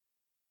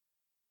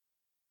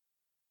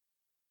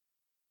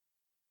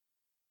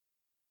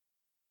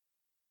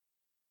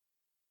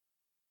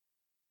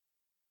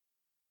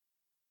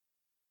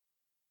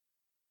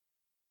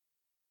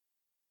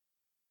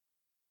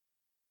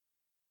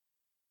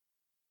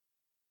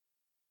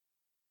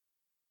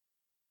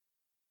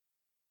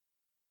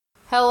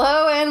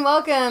Hello and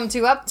welcome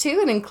to Up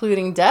to and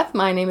Including Death.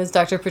 My name is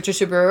Dr.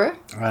 Patricia Brewer.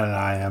 And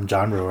I am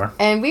John Brewer.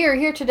 And we are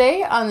here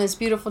today on this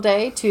beautiful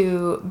day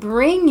to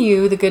bring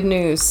you the good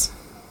news.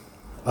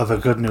 Of the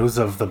good news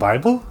of the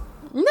Bible?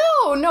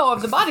 No,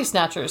 of the Body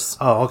Snatchers.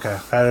 Oh, okay.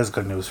 That is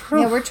good news.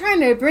 Yeah, we're trying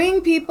to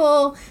bring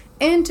people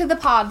into the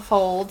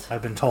podfold.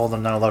 I've been told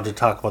I'm not allowed to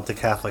talk about the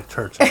Catholic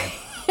Church.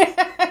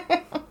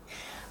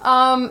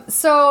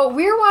 So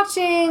we're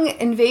watching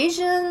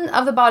Invasion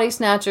of the Body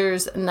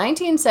Snatchers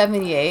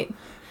 1978.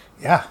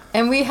 Yeah.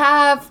 And we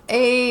have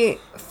a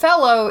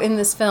fellow in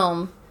this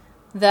film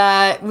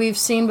that we've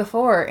seen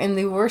before in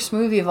the worst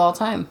movie of all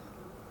time.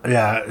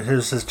 Yeah,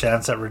 here's his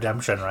chance at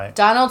redemption, right?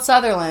 Donald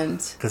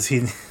Sutherland. Because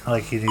he needs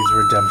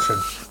redemption.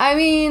 I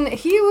mean,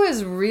 he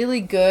was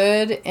really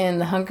good in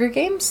The Hunger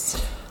Games.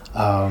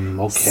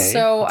 Okay.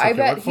 So I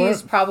bet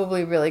he's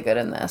probably really good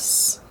in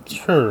this.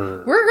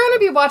 Sure. We're going to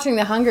be watching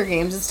The Hunger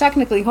Games. It's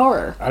technically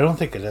horror. I don't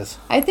think it is.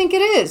 I think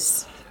it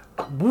is.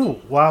 Ooh,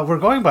 well, we're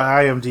going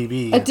by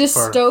IMDb. A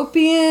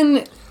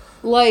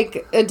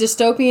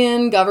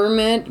dystopian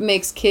government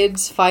makes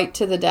kids fight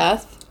to the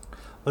death.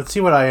 Let's see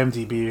what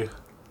IMDb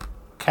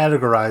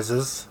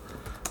categorizes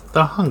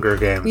The Hunger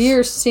Games. We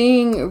are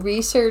seeing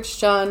research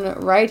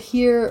done right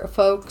here,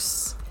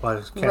 folks. Well,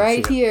 I can't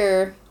Right see it.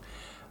 here.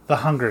 The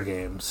Hunger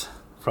Games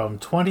from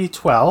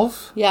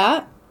 2012.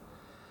 Yeah.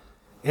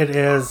 It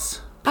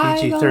is I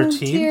PG-13.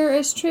 volunteer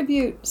as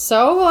tribute.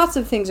 So lots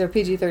of things are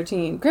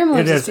PG-13. Gremlins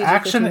It is PG-13.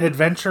 action,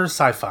 adventure,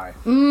 sci-fi.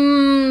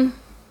 I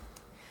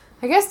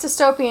guess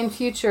dystopian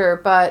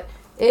future, but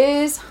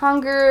is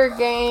Hunger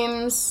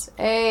Games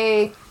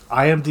a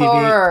IMDb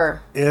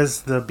horror?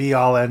 is the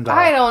be-all, end-all.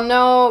 I don't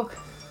know.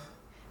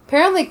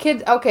 Apparently,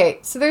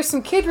 so there's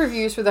some kid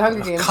reviews for the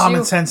Hunger Games.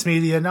 Common Sense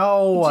Media,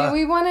 no. Do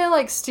we want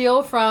to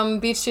steal from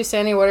Beach Too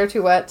Sandy, Water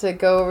Too Wet to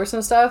go over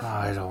some stuff?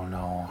 I don't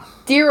know.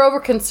 Dear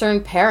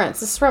Overconcerned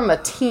Parents. This is from a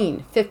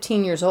teen,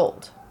 15 years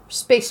old.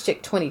 Space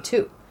Chick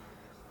 22.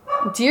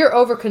 Dear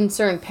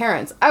Overconcerned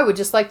Parents, I would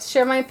just like to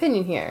share my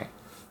opinion here.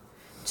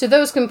 To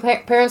those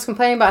parents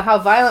complaining about how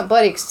violent,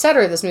 bloody,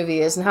 etc. this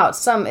movie is and how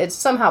it's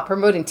somehow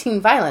promoting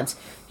teen violence,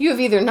 you have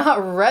either not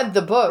read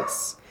the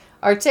books,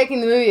 are taking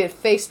the movie at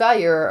face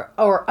value,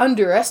 or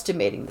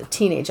underestimating the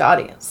teenage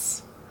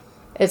audience.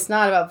 It's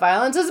not about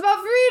violence, it's about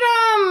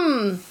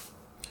freedom!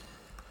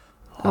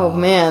 Oh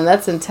man,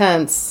 that's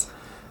intense.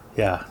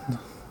 Yeah.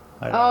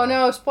 Oh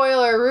no,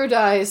 spoiler, Rue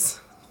dies.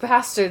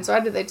 Bastards,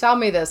 why did they tell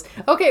me this?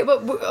 Okay,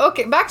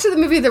 back to the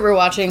movie that we're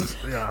watching.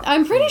 Yeah.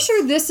 I'm pretty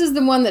sure this is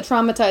the one that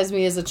traumatized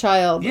me as a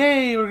child.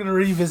 Yay, we're going to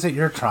revisit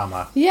your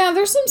trauma. Yeah,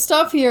 there's some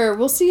stuff here.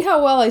 We'll see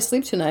how well I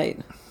sleep tonight.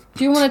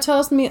 Do you want to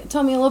tell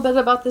me a little bit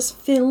about this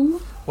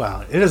film?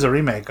 Well, it is a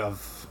remake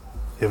of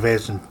The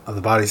Invasion of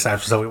the Body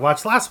Snatchers that we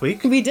watched last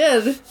week. We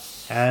did.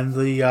 And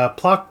the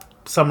plot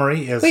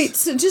summary is... Wait,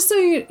 so just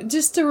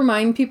to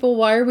remind people,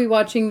 why are we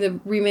watching the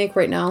remake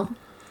right now?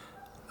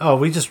 Oh,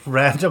 we just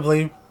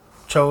randomly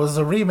chose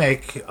a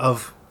remake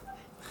of...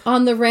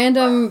 On the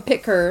random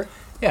picker.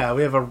 Yeah,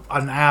 we have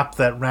an app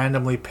that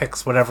randomly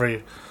picks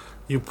whatever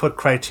you put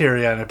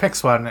criteria and it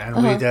picks one, and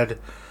we did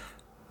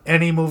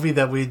any movie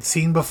that we'd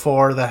seen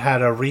before that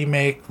had a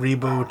remake,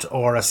 reboot,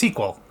 or a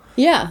sequel.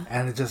 Yeah.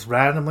 And it just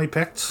randomly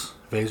picked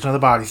Invasion of the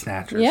Body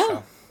Snatchers. Yeah.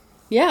 So.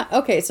 Yeah,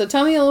 okay, so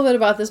tell me a little bit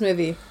about this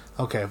movie.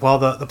 Okay, well,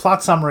 the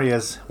plot summary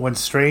is, when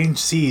strange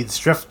seeds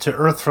drift to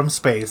Earth from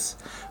space,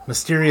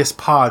 mysterious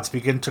pods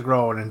begin to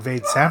grow and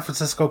invade San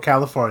Francisco,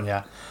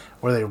 California,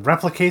 where they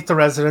replicate the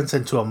residents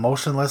into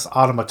emotionless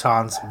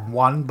automatons,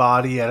 one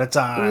body at a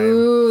time.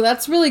 Ooh,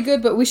 that's really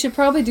good, but we should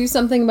probably do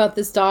something about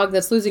this dog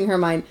that's losing her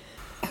mind.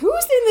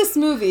 Who's in this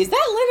movie? Is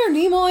that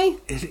Leonard Nimoy?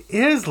 It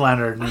is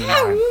Leonard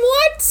Nimoy.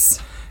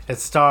 What? It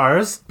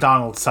stars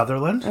Donald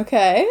Sutherland,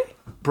 Okay.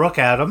 Brooke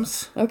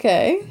Adams,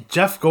 Okay.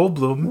 Jeff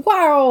Goldblum,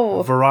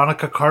 Wow.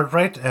 Veronica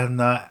Cartwright, and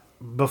the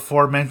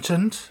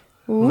before-mentioned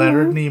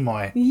Leonard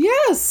Nimoy.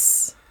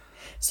 Yes.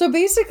 So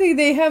basically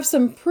they have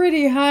some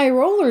pretty high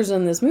rollers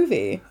in this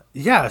movie.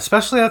 Yeah,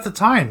 especially at the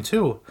time,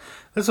 too.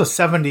 This was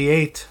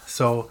 78,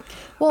 so...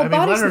 Well, I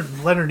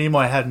mean, Leonard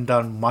Nimoy hadn't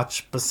done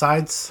much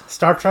besides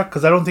Star Trek,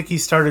 because I don't think he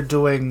started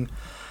doing...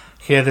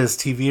 He had his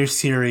TV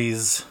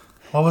series...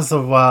 What was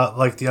the,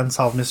 the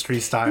Unsolved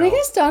Mystery style? And I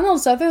guess Donald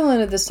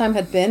Sutherland at this time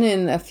had been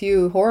in a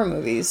few horror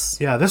movies.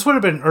 Yeah, this would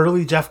have been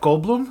early Jeff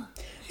Goldblum.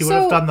 He would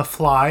have done The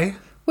Fly.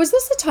 Was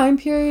this a time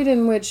period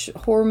in which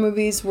horror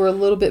movies were a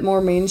little bit more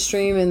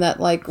mainstream in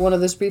that, one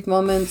of those brief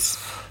moments?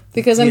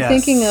 Because I'm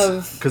thinking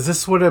of... Because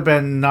this would have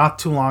been not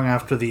too long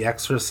after The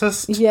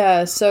Exorcist.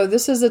 Yeah, so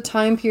this is a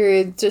time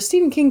period...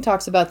 Stephen King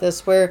talks about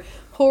this, where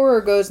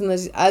horror goes in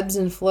these ebbs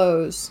and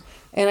flows.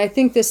 And I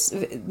think this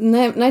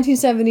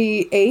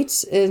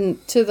 1978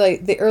 into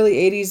the early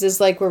 80s is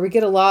where we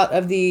get a lot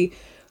of the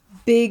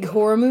big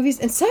horror movies.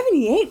 And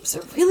 78 was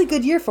a really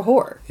good year for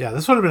horror. Yeah,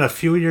 this would have been a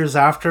few years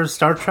after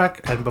Star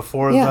Trek and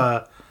before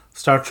the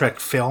Star Trek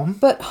film.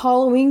 But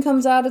Halloween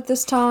comes out at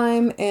this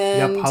time.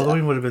 And yep,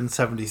 Halloween would have been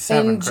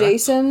 77, And correct?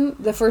 Jason,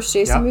 the first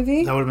Jason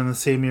movie. That would have been the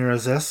same year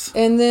as this.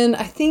 And then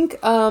I think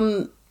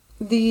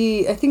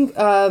I think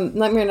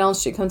Nightmare on Elm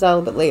Street comes out a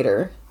little bit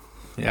later.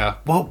 Yeah.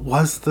 What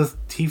was the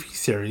TV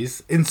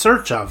series? In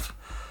Search of.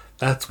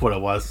 That's what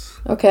it was.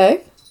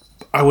 Okay.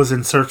 I was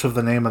in search of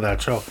the name of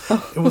that show.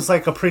 It was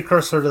like a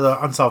precursor to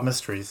the Unsolved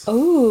Mysteries.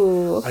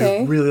 Oh,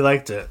 okay. I really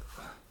liked it.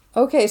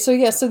 Okay, so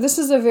this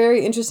is a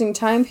very interesting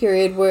time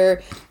period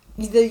where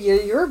the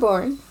year you were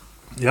born.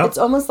 Yep. It's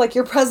almost like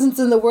your presence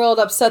in the world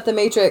upset the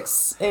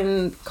Matrix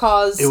and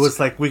caused... It was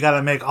like, we got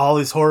to make all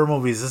these horror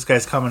movies. This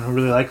guy's coming who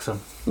really likes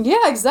them.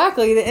 Yeah,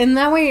 exactly. And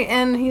that way,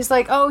 and he's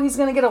like, oh, he's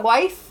going to get a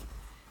wife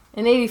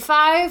in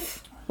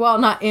 85. Well,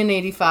 not in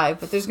 85,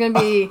 but there's going to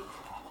be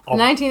a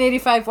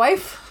 1985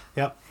 wife.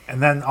 Yep.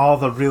 And then all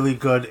the really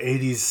good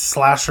 80s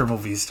slasher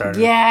movies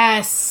started.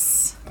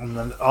 Yes. And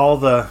then all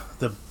the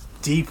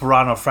deep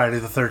run of Friday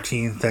the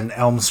 13th and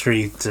Elm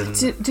Street. And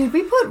Did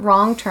we put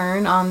Wrong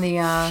Turn on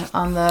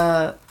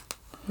the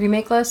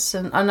remake list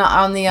and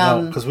on the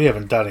no, because we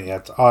haven't done it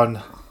yet.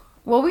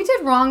 Well, we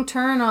did Wrong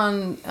Turn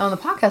on the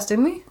podcast,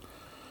 didn't we?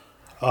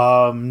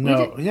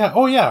 No. Yeah.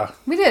 Oh, yeah.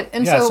 We did.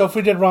 And yeah, so if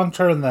we did Wrong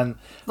Turn, then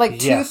like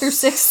 2 through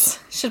 6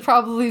 should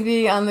probably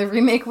be on the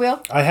remake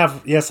wheel. I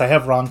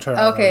have Wrong Turn.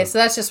 Okay, so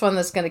that's just one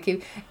that's going to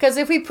keep... Because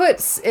if we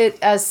put it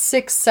as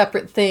 6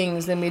 separate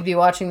things, then we'd be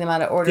watching them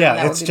out of order, and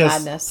that would be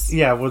madness.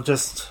 Yeah, we'll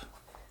just...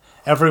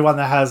 Everyone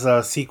that has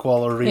a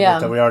sequel or reboot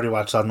that we already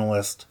watched on the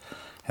list.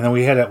 And then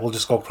we hit it, we'll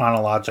just go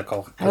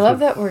chronological. I love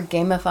that we're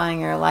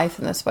gamifying our life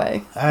in this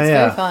way. It's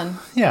very fun.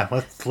 Yeah,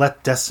 let's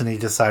let Destiny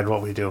decide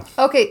what we do.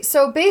 Okay,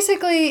 so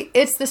basically,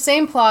 it's the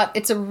same plot.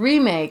 It's a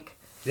remake.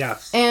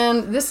 Yes.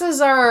 And this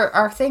is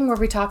our thing where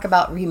we talk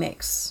about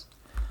remakes.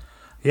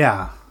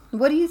 Yeah.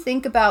 What do you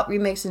think about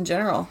remakes in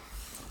general?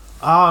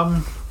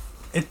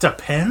 It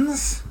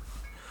depends.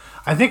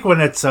 I think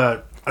when it's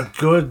a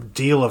good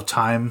deal of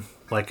time,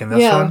 like in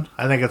this one,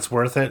 I think it's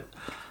worth it.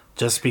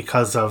 Just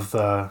because of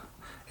the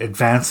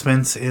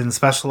advancements in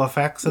special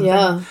effects and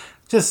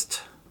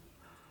things.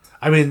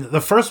 I mean,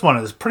 the first one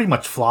is pretty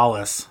much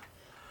flawless.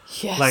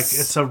 Yes. Like,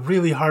 it's a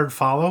really hard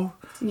follow.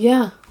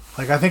 Yeah.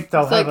 Like, I think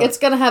they'll it's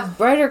gonna have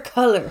brighter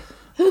color.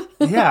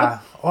 Yeah.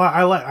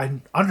 Well,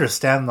 I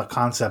understand the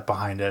concept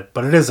behind it,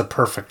 but it is a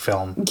perfect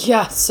film.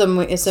 Yeah, it's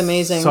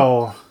amazing.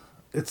 So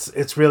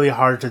it's really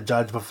hard to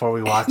judge before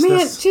we watch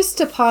this. Just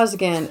to pause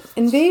again,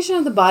 Invasion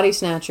of the Body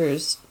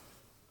Snatchers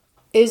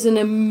is an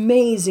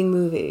amazing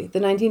movie.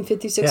 The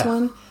 1956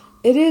 one.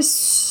 It is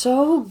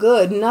so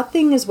good.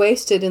 Nothing is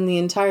wasted in the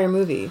entire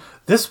movie.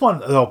 This one,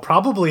 though,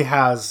 probably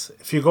has,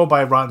 if you go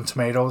by Rotten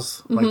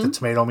Tomatoes, like the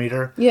tomato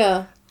meter,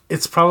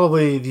 it's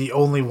probably the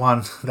only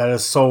one that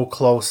is so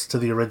close to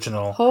the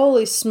original.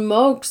 Holy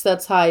smokes,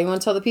 that's high. You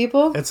want to tell the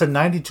people? It's a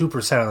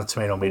 92% on the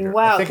tomato meter.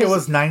 Wow. I think it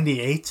was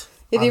 98.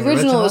 Yeah, the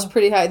original was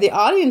pretty high. The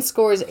audience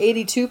score is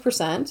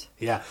 82%.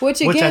 Yeah.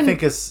 Which I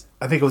think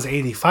it was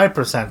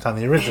 85% on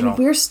the original. And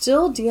we're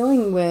still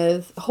dealing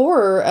with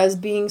horror as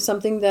being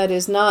something that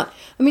is not...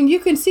 I mean, you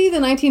can see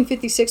the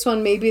 1956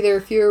 one. Maybe there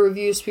are fewer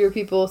reviews, fewer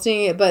people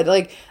seeing it.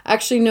 But,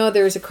 actually, no,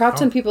 there's a crap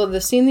ton of people that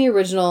have seen the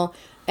original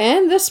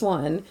and this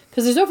one.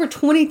 Because there's over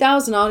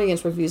 20,000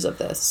 audience reviews of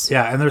this.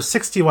 Yeah, and there's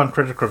 61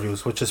 critic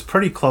reviews, which is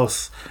pretty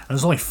close. And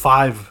there's only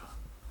 5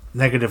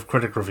 negative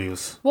critic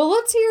reviews. Well,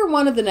 let's hear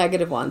one of the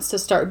negative ones to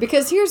start.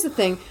 Because here's the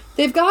thing.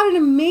 They've got an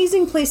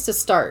amazing place to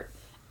start.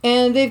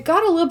 And they've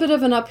got a little bit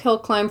of an uphill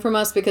climb from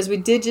us because we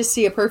did just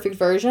see a perfect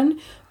version.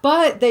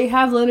 But they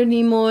have Leonard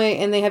Nimoy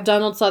and they have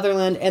Donald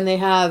Sutherland and they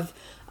have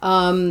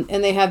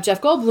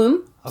Jeff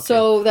Goldblum. Okay.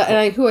 So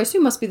who I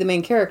assume must be the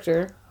main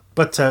character.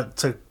 But to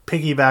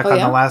piggyback on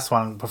the last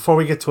one, before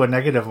we get to a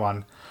negative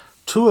one,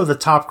 2 of the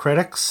top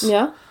critics,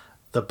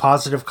 the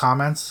positive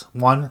comments,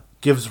 one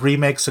gives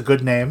remakes a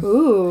good name.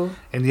 Ooh.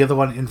 And the other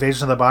one,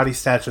 Invasion of the Body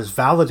Snatchers,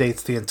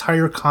 validates the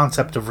entire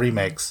concept of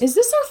remakes. Is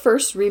this our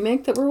first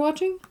remake that we're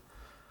watching?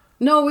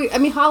 No,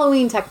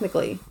 Halloween,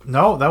 technically.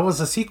 No, that was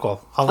a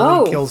sequel.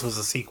 Halloween Kills was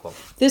a sequel.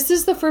 This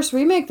is the first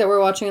remake that we're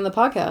watching in the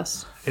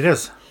podcast. It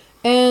is.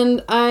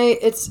 And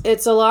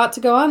it's a lot to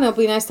go on. It'll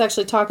be nice to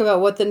actually talk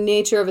about what the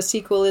nature of a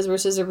sequel is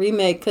versus a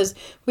remake, because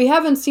we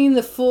haven't seen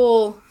the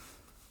full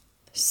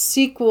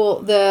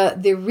sequel. The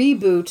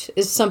reboot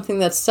is something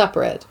that's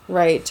separate,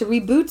 right? To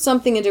reboot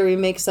something and to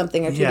remake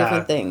something are two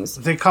different things.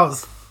 They call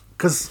it...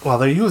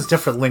 they use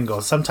different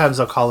lingo. Sometimes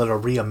they'll call it a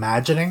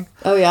reimagining.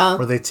 Oh, yeah.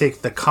 Where they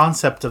take the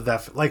concept of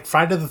that... Like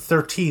Friday the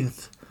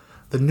 13th,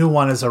 the new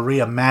one is a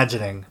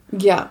reimagining.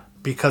 Yeah.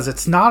 Because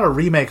it's not a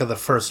remake of the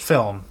first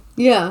film.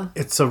 Yeah.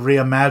 It's a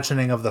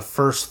reimagining of the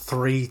first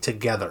 3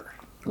 together.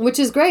 Which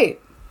is great.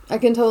 I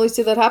can totally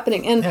see that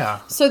happening. And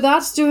so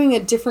that's doing a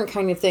different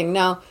kind of thing.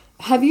 Now,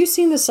 have you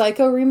seen the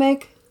Psycho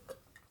remake?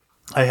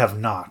 I have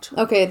not.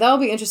 Okay, that'll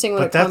be interesting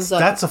when it comes up.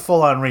 That's a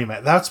full-on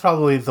remake. That's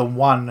probably the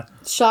one...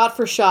 Shot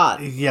for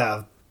shot.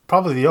 Yeah,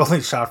 probably the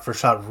only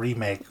shot-for-shot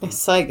remake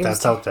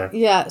that's out there.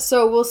 Yeah,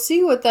 so we'll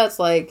see what that's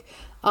like.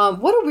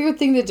 What a weird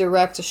thing to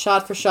direct, a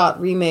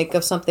shot-for-shot remake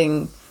of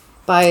something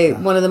by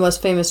one of the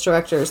most famous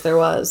directors there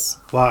was.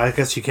 Well, I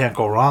guess you can't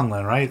go wrong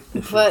then, right?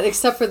 But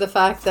except for the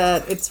fact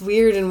that it's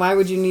weird, and why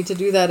would you need to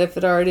do that if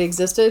it already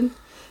existed?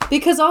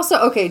 Because also,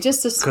 okay,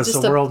 just Because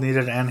the world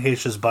needed Anne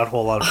Heche's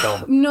butthole on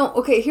film. No,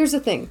 okay, here's the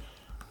thing.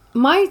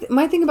 My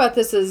thing about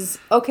this is,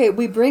 okay,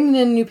 we bring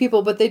in new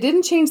people, but they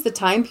didn't change the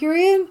time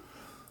period.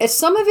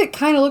 Some of it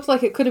kind of looked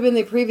like it could have been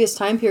the previous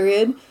time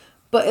period,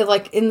 but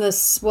like in the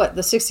 60s,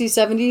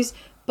 70s.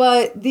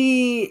 But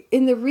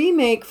in the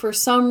remake, for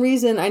some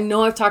reason, I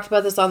know I've talked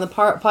about this on the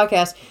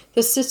podcast,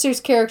 the sister's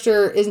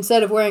character,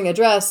 instead of wearing a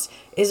dress,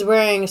 is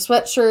wearing a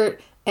sweatshirt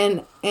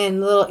and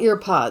little ear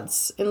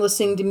pods and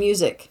listening to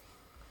music.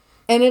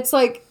 And it's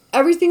like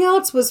everything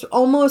else was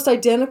almost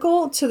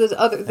identical to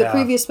the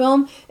previous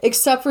film,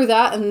 except for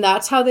that, and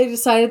that's how they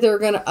decided they were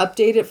going to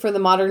update it for the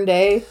modern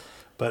day.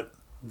 But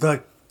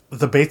the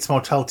Bates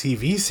Motel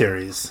TV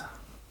series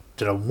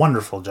did a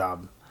wonderful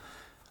job.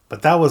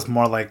 But that was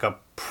more like a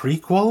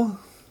prequel.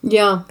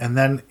 Yeah. And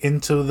then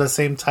into the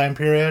same time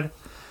period.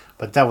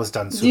 But that was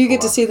done super Do you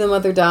get well. to see the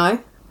mother die?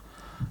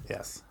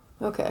 Yes.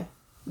 Okay.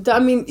 I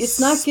mean, it's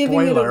not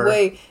giving it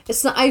away.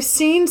 It's not. I've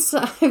seen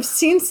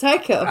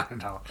Psycho. I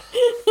know.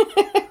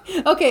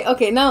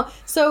 Okay. Now,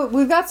 so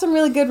we've got some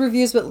really good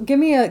reviews, but give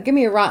me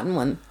a rotten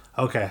one.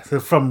 Okay.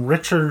 So from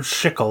Richard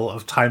Schickel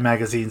of Time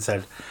Magazine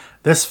said,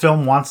 this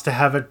film wants to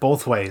have it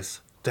both ways.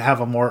 To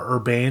have a more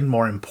urbane,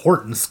 more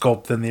important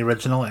scope than the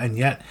original, and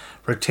yet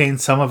retain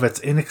some of its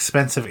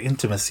inexpensive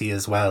intimacy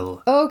as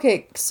well.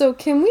 Okay. So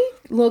can we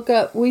look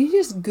up? Will you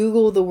just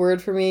Google the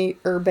word for me?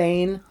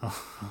 Urbane.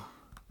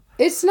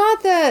 It's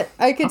not that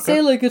I could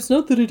say, like, it's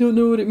not that I don't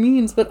know what it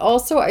means, but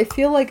also I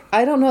feel like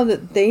I don't know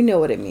that they know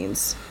what it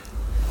means.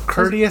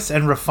 Courteous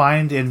and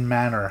refined in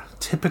manner,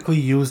 typically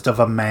used of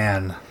a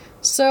man.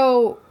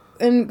 So,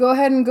 and go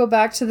ahead and go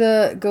back to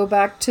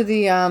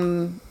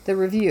the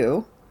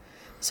review.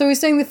 So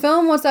he's saying the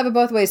film wants to have it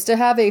both ways, to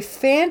have a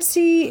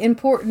fancy,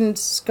 important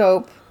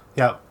scope.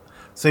 Yeah.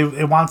 So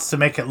it wants to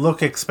make it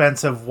look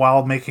expensive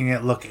while making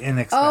it look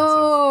inexpensive.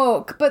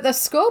 Oh, but the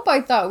scope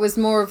I thought was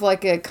more of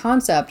like a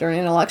concept or an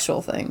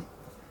intellectual thing.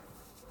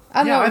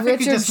 I don't know. I think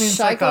he Richard just means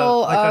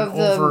Schickel of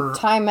the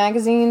Time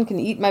Magazine can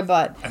eat my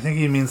butt. I think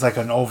he means like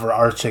an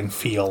overarching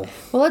feel.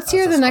 Well, let's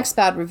hear the next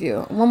bad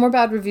review. One more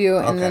bad review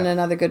and then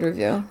another good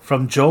review.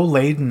 From Joe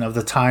Layden of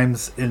the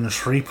Times in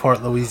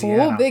Shreveport,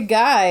 Louisiana. Oh, big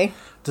guy.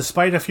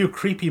 Despite a few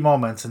creepy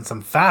moments and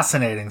some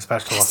fascinating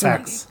special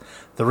effects,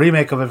 the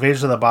remake of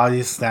Invasion of the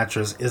Body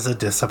Snatchers is a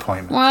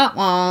disappointment.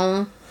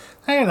 Wah-wah.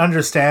 I can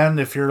understand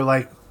if you're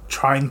like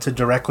trying to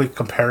directly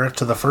compare it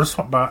to the first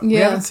one, but we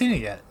haven't seen it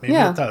yet. Maybe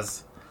it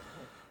does.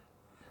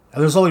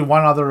 And there's only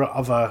one other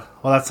well,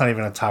 that's not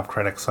even a top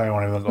critic, so I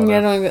won't even go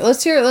there.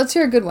 Let's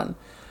hear a good one.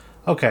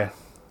 Okay.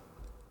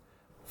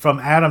 From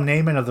Adam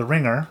Naiman of The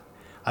Ringer.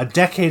 A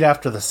decade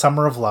after the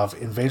Summer of Love,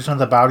 Invasion of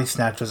the Body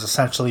Snatchers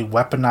essentially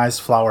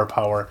weaponized flower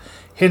power,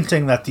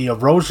 hinting that the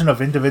erosion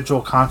of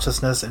individual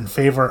consciousness in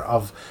favor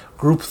of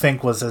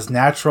groupthink was as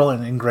natural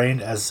and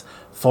ingrained as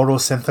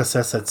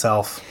photosynthesis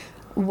itself.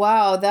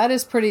 Wow, that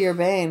is pretty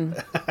urbane.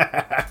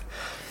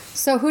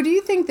 So who do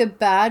you think the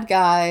bad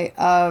guy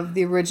of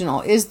the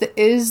original is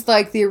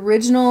like the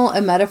original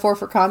a metaphor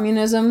for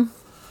communism?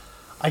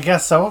 I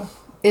guess so.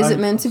 Is it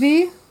meant to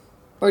be?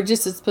 Or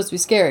just it's supposed to be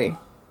scary?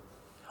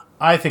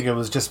 I think it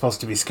was just supposed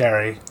to be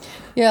scary.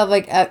 Yeah,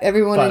 like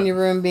everyone in your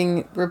room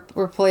being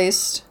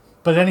replaced.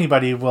 But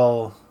anybody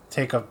will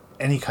take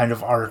any kind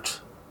of art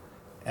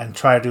and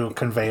try to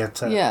convey it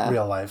to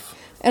real life.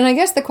 And I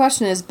guess the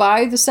question is,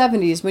 by the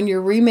 70s, when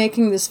you're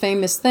remaking this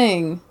famous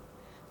thing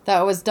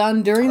that was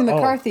done during the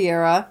McCarthy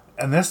era...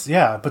 And this,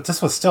 but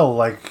this was still,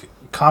 like,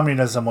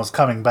 communism was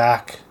coming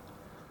back,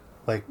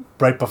 like,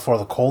 right before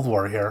the Cold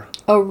War here.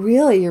 Oh,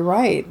 really? You're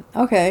right.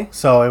 Okay.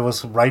 So it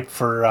was ripe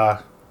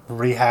for...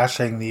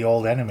 rehashing the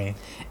old enemy.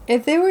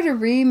 If they were to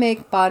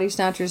remake Body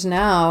Snatchers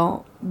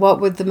now,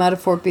 what would the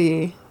metaphor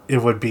be?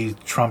 It would be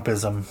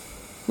Trumpism.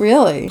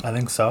 Really? I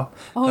think so.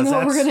 Oh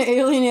no, we're going to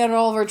alienate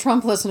all of our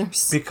Trump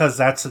listeners. Because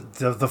that's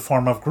the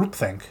form of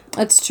groupthink.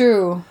 That's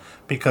true.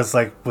 Because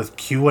like with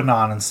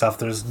QAnon and stuff,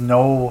 there's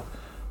no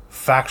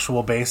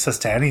factual basis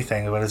to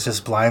anything, but it's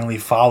just blindly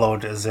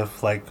followed as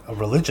if like a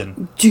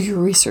religion. Do your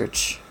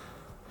research.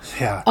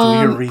 Yeah, do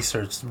your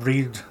research.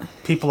 Read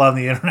people on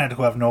the internet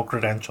who have no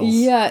credentials.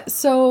 Yeah,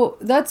 so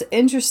that's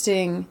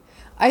interesting.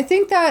 I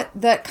think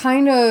that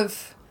kind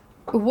of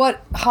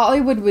what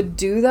Hollywood would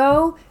do,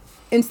 though,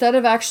 instead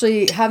of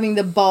actually having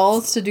the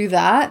balls to do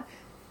that,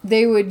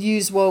 they would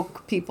use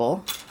woke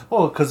people.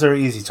 Oh, because they're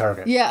an easy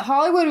target. Yeah,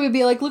 Hollywood would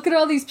be like, look at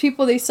all these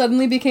people, they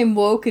suddenly became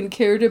woke and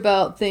cared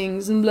about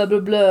things and blah, blah,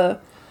 blah.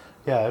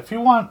 Yeah, if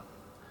you want...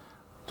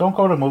 Don't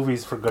go to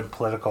movies for good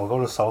political. Go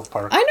to South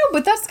Park. I know,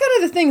 but that's kind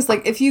of the things.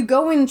 Like, if you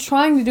go in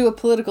trying to do a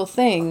political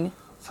thing...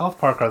 South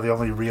Park are the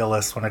only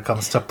realists when it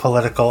comes to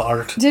political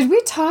art. Did we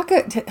talk...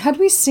 Had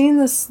we seen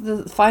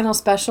the final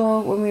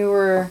special when we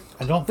were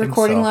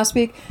recording last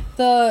week?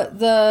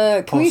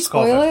 Can we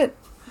spoil it?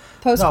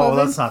 Post-COVID? No,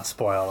 let's not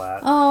spoil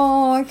that.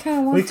 Oh, I kind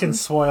of want to. We can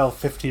spoil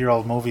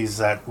 50-year-old movies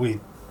that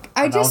we...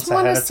 I just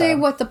want to say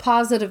what the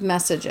positive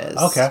message is.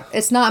 Okay.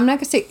 I'm not going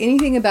to say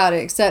anything about it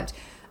except...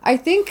 I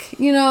think,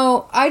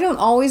 I don't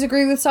always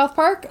agree with South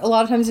Park. A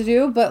lot of times I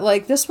do. But,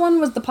 like, this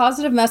one was... The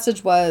positive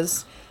message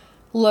was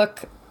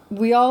look,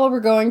 we all were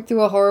going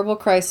through a horrible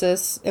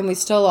crisis, and we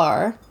still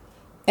are.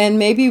 And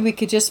maybe we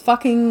could just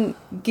fucking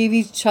give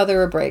each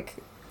other a break.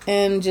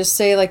 And just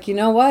say, like, you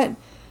know what?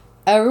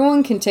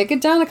 Everyone can take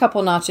it down a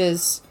couple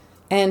notches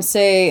and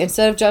say,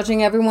 instead of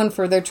judging everyone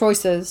for their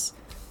choices,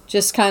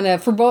 just kind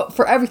of,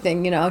 for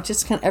everything,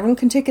 just kind of, everyone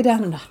can take it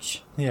down a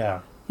notch.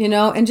 Yeah.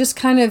 And just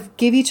kind of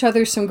give each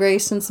other some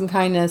grace and some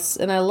kindness.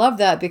 And I love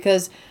that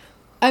because,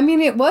 I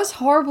mean, it was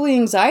horribly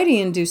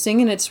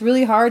anxiety-inducing, and it's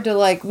really hard to,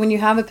 like, when you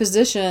have a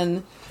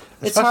position,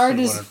 it's hard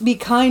to be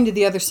kind to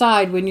the other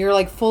side when you're,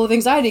 like, full of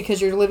anxiety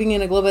because you're living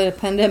in a global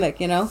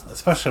pandemic,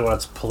 Especially when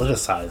it's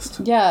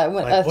politicized.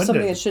 Yeah,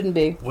 something it shouldn't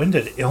be. When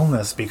did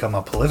illness become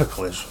a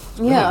political issue? It's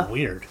really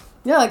weird.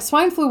 Yeah, like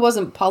swine flu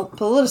wasn't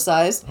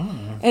politicized,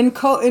 and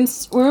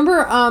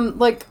remember,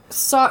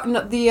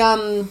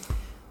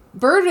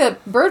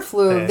 bird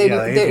flu.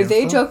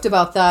 They joked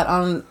about that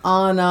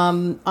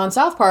on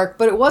South Park,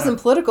 but it wasn't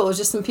political. It was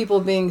just some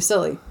people being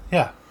silly.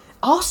 Yeah.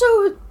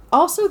 Also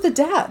the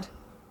dad,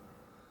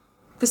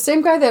 the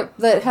same guy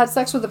that had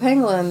sex with the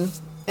pangolin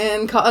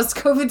and caused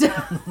COVID.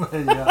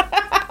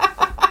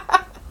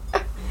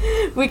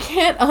 We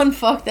can't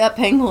unfuck that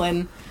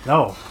pangolin.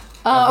 No.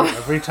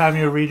 Every time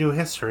you redo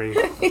history,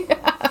 you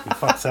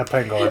fucks that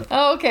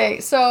pangolin. Okay,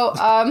 so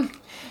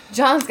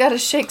John's got to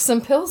shake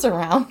some pills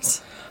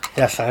around.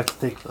 Yes, I have to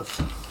take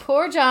this.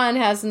 Poor John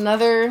has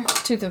another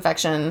tooth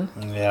infection.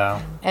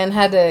 Yeah. And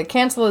had to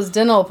cancel his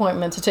dental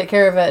appointment to take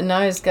care of it, and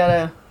now he's got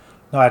to...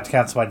 No, I had to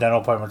cancel my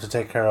dental appointment to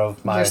take care of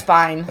your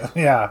spine.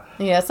 Yeah.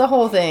 Yeah, it's a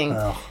whole thing.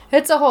 Oh.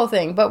 It's a whole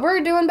thing. But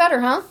we're doing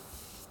better, huh?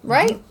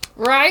 Right?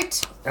 Mm-hmm.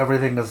 Right?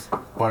 Everything is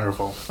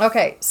wonderful.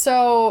 Okay,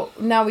 so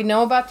now we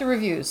know about the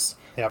reviews.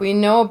 Yep. We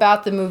know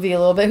about the movie a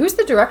little bit. Who's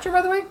the director,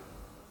 by the way?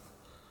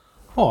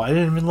 Oh, I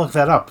didn't even look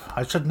that up.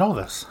 I should know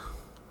this.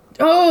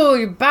 Oh,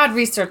 you're a bad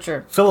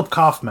researcher. Philip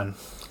Kaufman.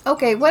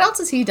 Okay, what else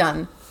has he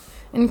done?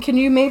 And can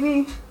you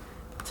maybe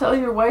tell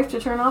your wife to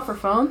turn off her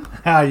phone?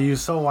 Yeah, you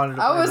so wanted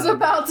to. I was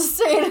about to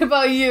say it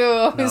about you.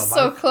 I was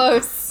so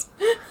close.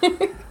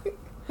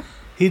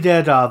 He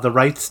did The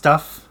Right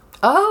Stuff.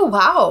 Oh,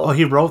 wow. Oh,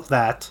 he wrote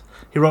that.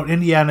 He wrote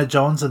Indiana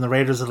Jones and the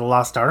Raiders of the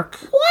Lost Ark.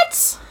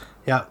 What?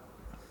 Yeah.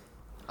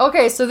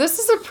 Okay, so this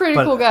is a pretty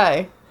cool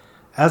guy.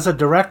 As a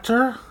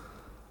director...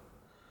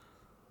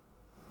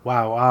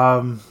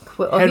 Wow.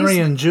 Henry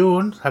and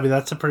June. I mean,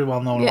 that's a pretty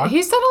well-known one.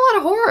 He's done a lot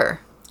of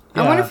horror.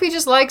 Yeah. I wonder if he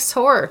just likes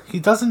horror.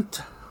 He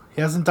hasn't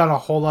done a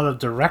whole lot of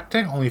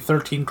directing. Only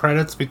 13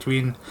 credits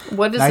between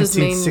what does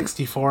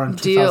 1964 and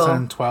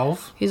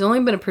 2012. He's only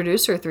been a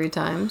producer 3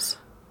 times.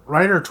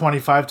 Writer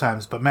 25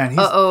 times. But man,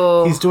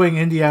 he's doing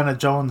Indiana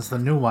Jones, the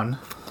new one.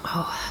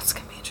 Oh, that's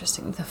going to be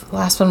interesting. The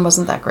last one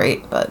wasn't that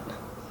great, but...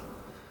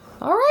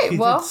 All right, He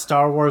did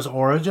Star Wars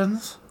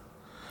Origins.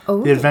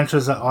 Oh. The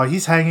Adventures of...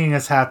 he's hanging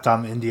his hat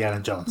on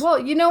Indiana Jones. Well,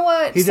 you know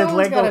what?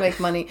 Someone's got to make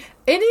money.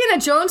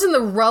 Indiana Jones and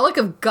the Relic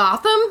of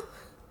Gotham?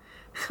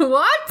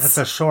 What? That's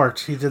a short.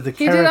 He did the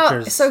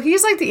characters. So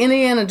he's like the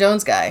Indiana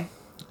Jones guy.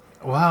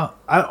 Wow.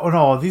 I don't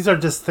know. These are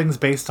just things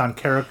based on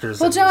characters.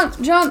 Well,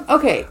 John,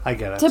 okay. I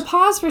get it. To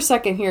pause for a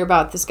second here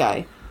about this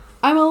guy.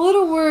 I'm a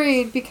little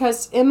worried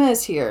because Emma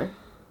is here.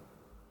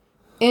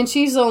 And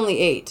she's only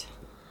 8.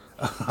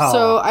 Oh.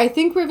 So I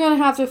think we're going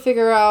to have to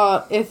figure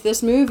out if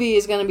this movie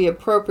is going to be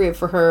appropriate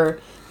for her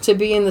to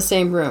be in the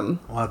same room.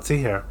 Well, let's see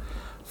here.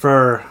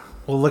 We'll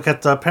look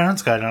at the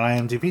Parents Guide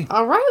on IMDb.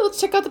 All right, let's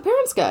check out the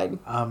Parents Guide.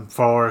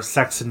 For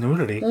sex and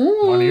nudity,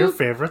 one of your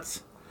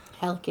favorites.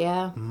 Heck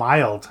yeah.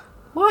 Mild.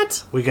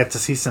 What? We get to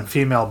see some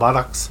female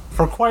buttocks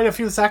for quite a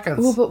few seconds.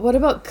 Oh, but what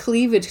about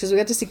cleavage? Because we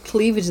got to see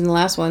cleavage in the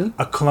last one.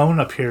 A clone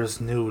appears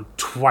nude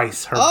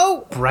twice.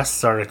 Her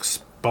breasts are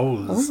exposed.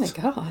 Oh my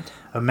god.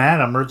 A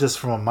man emerges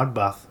from a mud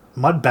bath.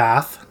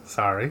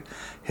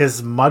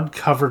 His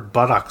mud-covered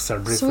buttocks are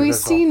briefly So we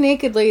see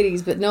naked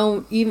ladies, but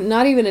not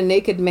even a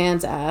naked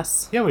man's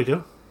ass. Yeah, we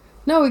do.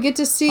 No, we get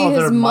to see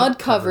his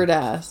mud-covered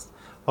ass.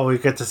 Oh, we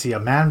get to see a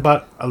man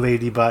butt, a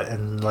lady butt,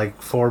 and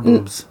like 4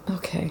 boobs.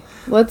 Okay.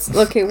 What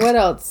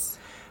else?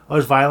 Well,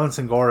 there's violence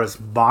and gore is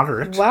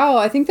moderate. Wow,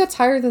 I think that's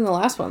higher than the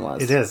last one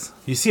was. It is.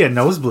 You see a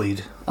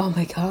nosebleed. Oh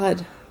my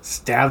god.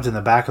 Stabbed in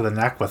the back of the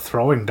neck with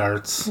throwing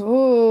darts.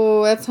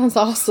 Oh, that sounds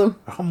awesome.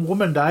 A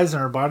woman dies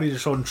and her body is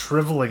shown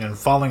shriveling and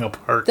falling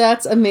apart.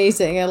 That's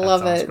amazing. I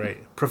love it. That sounds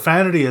great.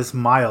 Profanity is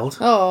mild.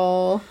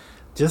 Oh.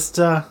 Just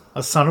a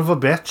son of a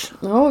bitch.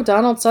 Oh,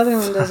 Donald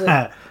Sutherland does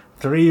it.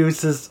 3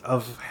 uses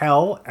of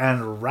hell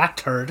and rat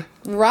turd.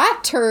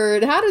 Rat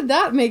turd? How did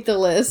that make the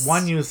list?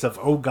 1 use of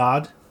oh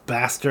god,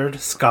 bastard,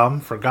 scum,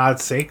 for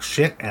God's sake,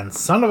 shit, and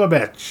son of a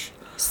bitch.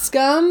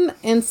 Scum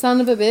and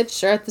son of a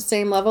bitch are at the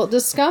same level.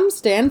 Does scum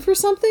stand for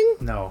something?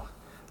 No.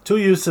 2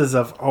 uses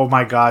of oh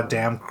my god,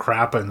 damn,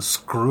 crap, and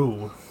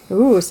screw.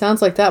 Ooh,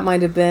 sounds like that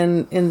might have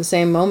been in the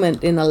same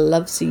moment in a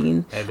love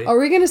scene. Maybe. Are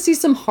we going to see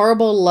some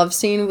horrible love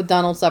scene with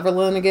Donald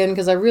Sutherland again?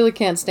 Because I really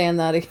can't stand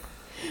that.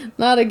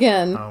 Not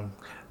again.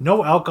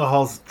 No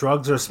alcohol,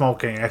 drugs, or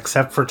smoking,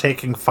 except for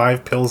taking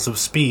 5 pills of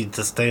speed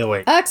to stay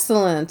awake.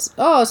 Excellent.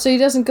 Oh, so he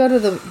doesn't go to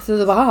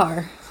the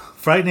bar.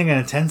 Frightening and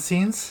intense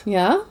scenes.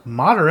 Yeah?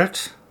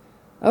 Moderate.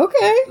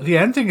 Okay. The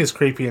ending is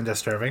creepy and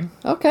disturbing.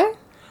 Okay.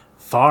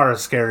 Far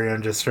scarier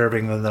and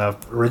disturbing than the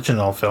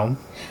original film.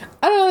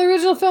 I don't know, the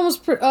original film was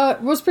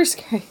pretty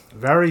scary.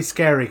 Very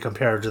scary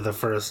compared to the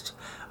first.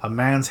 A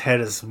man's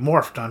head is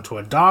morphed onto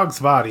a dog's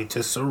body to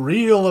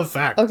surreal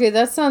effect. Okay,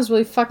 that sounds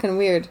really fucking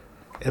weird.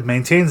 It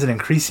maintains an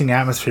increasing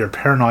atmosphere of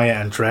paranoia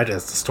and dread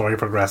as the story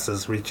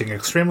progresses, reaching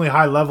extremely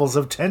high levels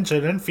of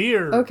tension and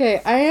fear.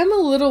 Okay, I am a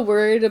little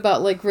worried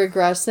about, like,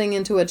 regressing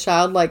into a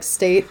childlike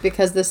state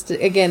because this did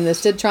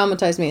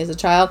traumatize me as a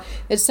child.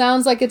 It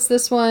sounds like it's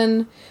this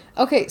one.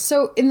 Okay,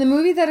 so in the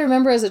movie that I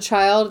remember as a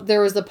child,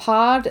 there was the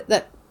pod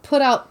that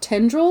put out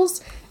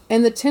tendrils,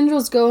 and the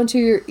tendrils go into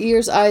your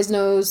ears, eyes,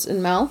 nose,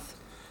 and mouth.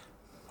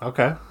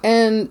 Okay.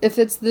 And if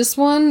it's this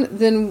one,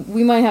 then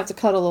we might have to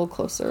cut a little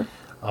closer.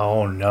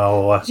 Oh,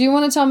 no. Do you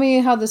want to tell me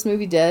how this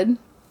movie did?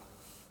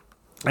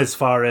 As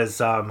far as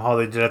how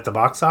they did at the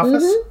box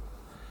office? Mm-hmm.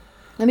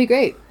 That'd be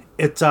great.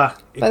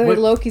 By the way,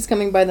 Loki's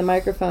coming by the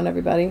microphone,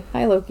 everybody.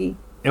 Hi, Loki.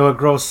 It would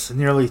gross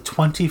nearly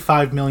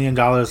 $25 million in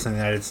the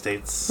United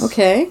States.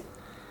 Okay.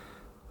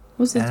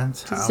 Does it And,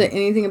 say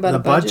anything about the a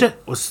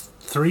budget? was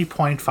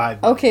 $3.5 million.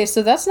 Okay,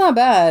 so that's not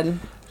bad.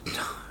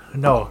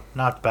 No,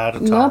 not bad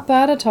at all. Not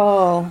bad at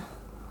all.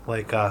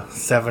 Like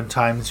 7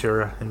 times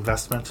your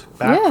investment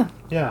back. Yeah.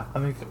 Yeah, I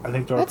think they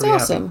were That's pretty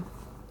awesome. happy.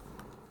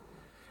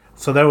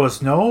 So there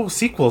was no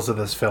sequels of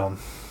this film.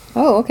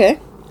 Oh, okay.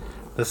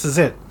 This is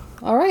it.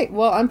 All right.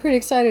 Well, I'm pretty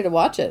excited to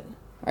watch it.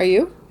 Are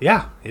you?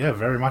 Yeah,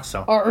 very much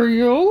so. Are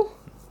you?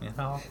 You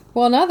know.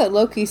 Well, now that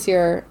Loki's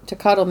here to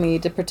cuddle me,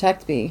 to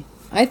protect me,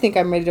 I think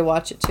I'm ready to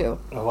watch it too.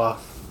 Well,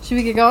 Should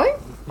we get going?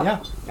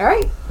 yeah. All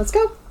right. Let's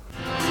go.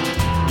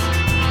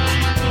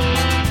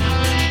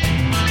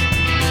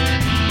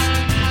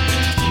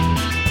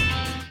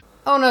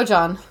 Oh no,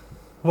 John.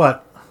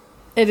 What?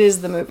 It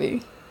is the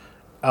movie.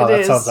 Oh, It that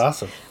is. sounds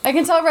awesome. I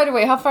can tell right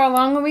away. How far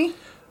along are we?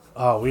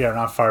 Oh, we are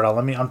not far at all.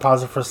 Let me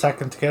unpause it for a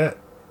second to get it.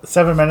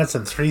 7 minutes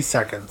and 3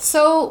 seconds.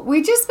 So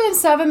we just spent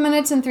 7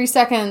 minutes and 3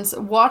 seconds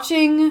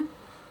watching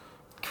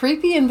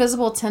creepy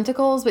invisible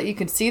tentacles, but you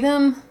could see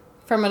them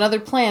from another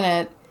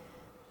planet,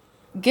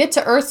 get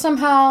to Earth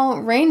somehow,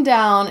 rain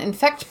down,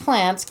 infect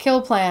plants,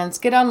 kill plants,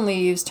 get on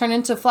leaves, turn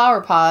into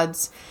flower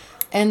pods.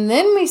 And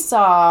then we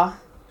saw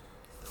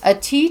a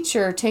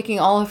teacher taking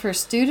all of her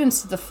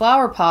students to the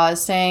flower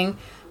pods saying,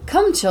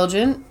 "Come,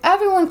 children,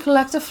 everyone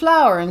collect a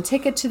flower and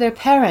take it to their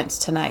parents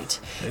tonight."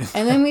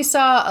 And then we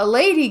saw a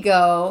lady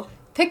go,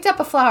 picked up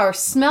a flower,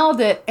 smelled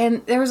it,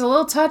 and there was a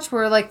little touch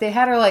where, like, they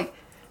had her, like,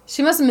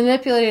 she must have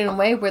manipulated it in a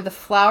way where the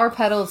flower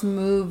petals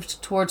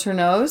moved towards her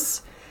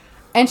nose.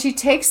 And she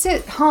takes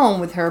it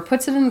home with her,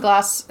 puts it in a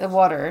glass of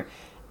water,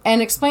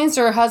 and explains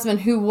to her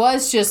husband, who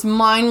was just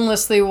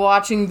mindlessly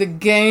watching the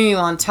game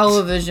on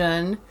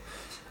television.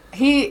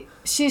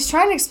 She's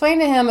trying to explain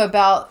to him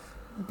about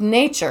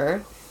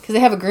nature, because they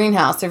have a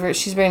greenhouse.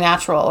 She's very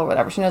natural or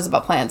whatever. She knows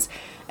about plants.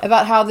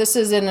 About how this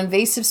is an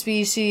invasive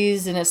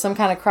species and it's some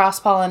kind of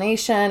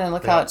cross-pollination and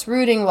look how it's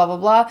rooting, blah, blah,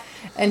 blah.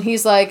 And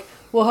he's like,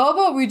 well, how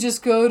about we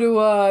just go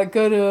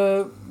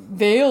to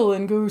Vail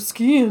and go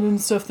skiing and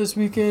stuff this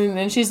weekend?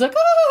 And she's like,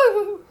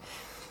 oh.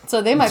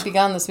 So they might be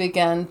gone this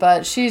weekend,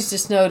 but she's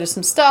just noticed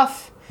some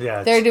stuff.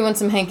 Yeah, They're doing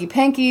some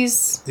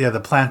hanky-pankies. Yeah, the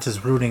plant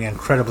is rooting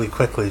incredibly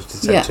quickly, she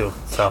said too.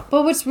 So.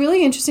 But what's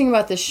really interesting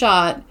about this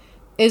shot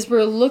is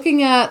we're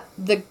looking at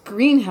the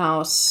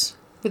greenhouse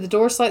with the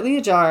door slightly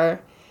ajar,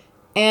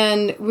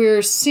 and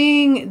we're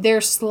seeing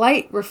their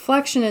slight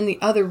reflection in the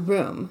other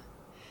room.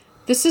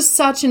 This is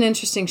such an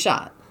interesting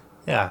shot.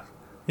 Yeah.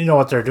 You know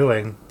what they're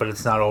doing, but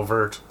it's not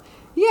overt.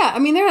 Yeah, I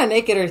mean, they're not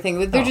naked or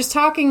anything. They're just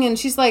talking, and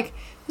she's like,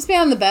 must be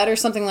on the bed or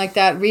something like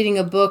that, reading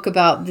a book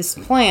about this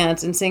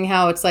plant and seeing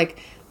how it's like,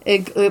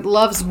 it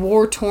loves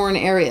war-torn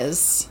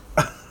areas.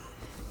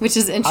 Which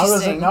is interesting. How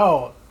does it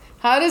know?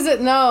 How does it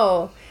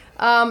know?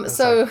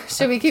 So,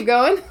 should we keep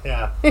going?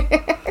 Yeah.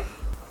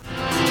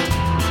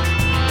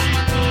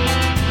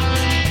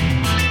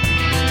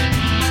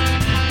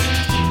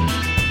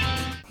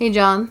 Hey,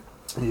 John.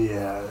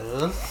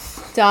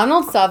 Yes.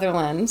 Donald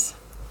Sutherland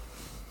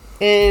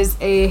is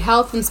a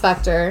health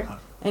inspector,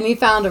 and he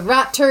found a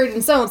rat turd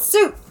in someone's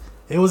soup.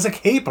 It was a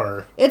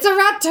caper. It's a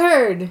rat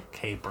turd.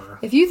 Caper.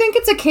 If you think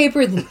it's a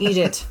caper, then eat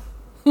it.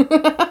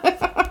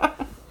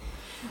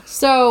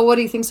 So, what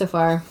do you think so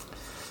far?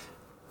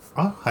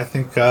 Well, I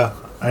think I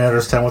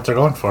understand what they're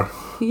going for.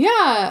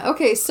 Yeah,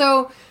 okay,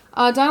 so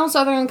Donald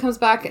Sutherland comes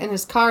back and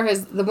his car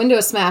has the window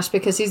is smashed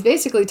because he's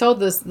basically told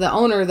the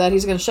owner that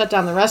he's going to shut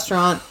down the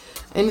restaurant.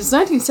 And it's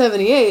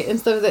 1978,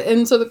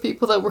 and so the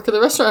people that work at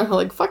the restaurant are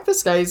like, fuck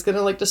this guy, he's going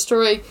to, like,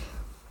 destroy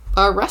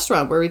our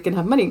restaurant where we can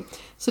have money.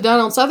 So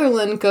Donald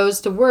Sutherland goes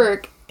to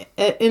work,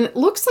 and it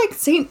looks like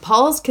St.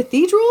 Paul's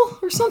Cathedral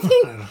or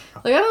something.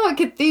 Like, I don't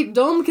know what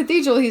Dome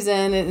Cathedral he's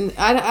in, and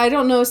I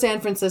don't know San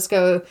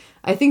Francisco.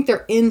 I think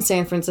they're in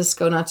San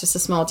Francisco, not just a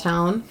small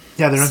town.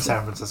 Yeah, they're in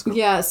San Francisco.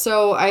 Yeah,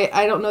 so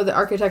I don't know the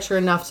architecture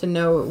enough to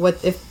know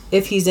what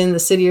if he's in the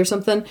city or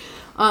something.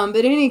 But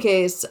in any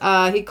case,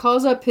 he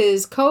calls up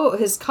his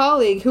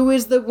colleague, who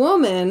is the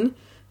woman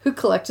who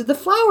collected the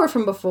flower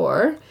from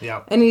before.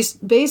 Yeah. And he's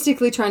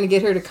basically trying to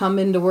get her to come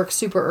into work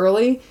super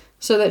early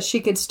so that she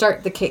could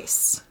start the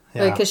case.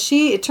 Yeah. Like, because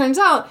it turns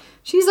out,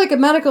 she's like a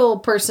medical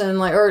person,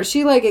 like, or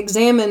she like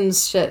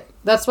examines shit.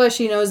 That's why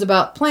she knows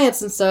about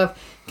plants and stuff,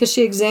 because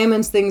she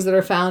examines things that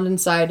are found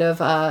inside of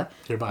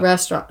Your butt.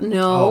 restaurant.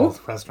 No. Oh,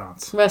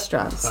 restaurants.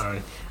 Restaurants.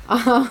 Sorry.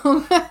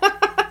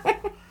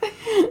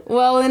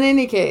 Well, in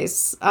any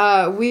case,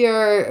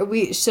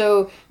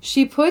 so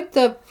she put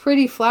the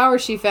pretty flower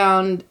she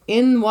found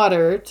in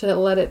water to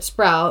let it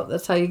sprout.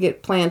 That's how you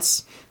get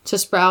plants to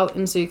sprout,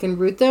 and so you can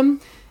root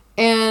them.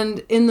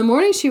 And in the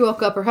morning she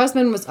woke up, her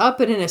husband was up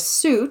and in a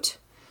suit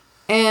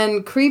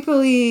and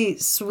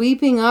creepily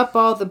sweeping up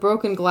all the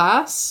broken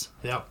glass.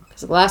 Yep.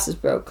 Because the glass is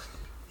broke.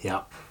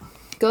 Yep.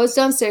 Goes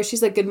downstairs.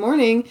 She's like, good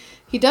morning.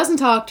 He doesn't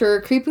talk to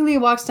her. Creepily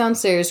walks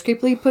downstairs.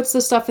 Creepily puts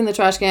the stuff in the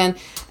trash can.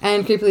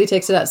 And creepily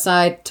takes it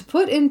outside to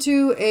put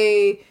into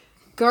a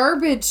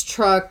garbage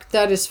truck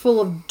that is full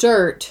of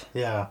dirt.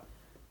 Yeah.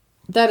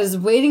 That is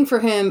waiting for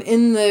him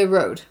in the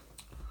road.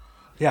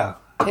 Yeah.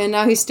 And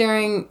now he's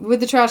staring with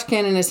the trash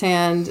can in his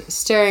hand,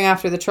 staring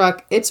after the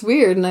truck. It's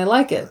weird, and I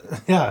like it.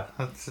 Yeah.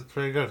 It's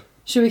pretty good.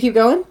 Should we keep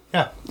going?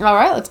 Yeah. All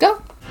right, let's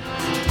go.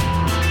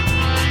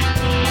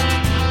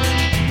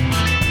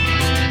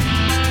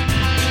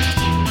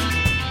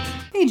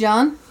 Hey,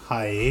 John.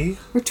 Hi.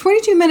 We're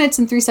 22 minutes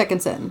and 3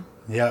 seconds in.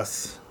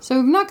 Yes. So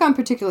we've not gone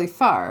particularly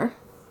far.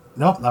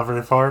 Nope, not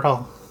very far at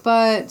all.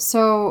 But,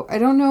 so, I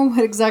don't know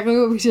exactly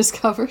what we just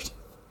covered.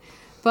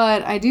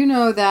 But I do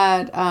know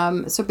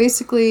that, so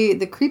basically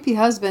the creepy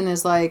husband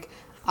is like,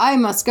 I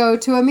must go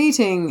to a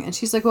meeting. And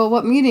she's like, well,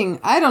 what meeting?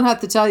 I don't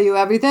have to tell you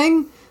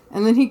everything.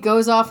 And then he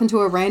goes off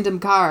into a random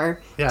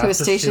car to a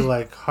station. She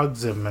like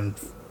hugs him and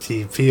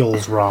he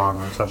feels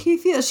wrong or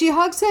something. She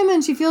hugs him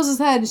and she feels his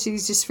head and she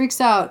just freaks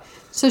out.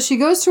 So she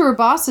goes to her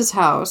boss's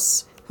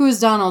house, who is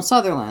Donald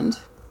Sutherland.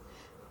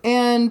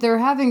 And they're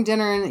having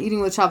dinner and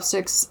eating with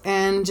chopsticks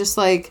and just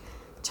like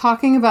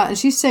talking about, and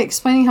she's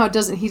explaining how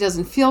he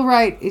doesn't feel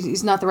right.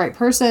 He's not the right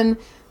person,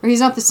 or he's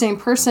not the same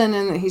person,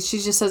 and she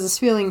just has this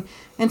feeling.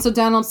 And so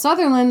Donald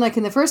Sutherland, like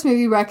in the first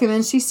movie,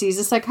 recommends she sees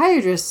a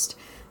psychiatrist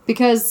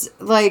because,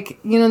 like,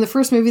 you know, in the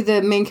first movie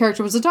the main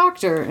character was a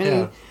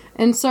doctor,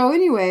 and so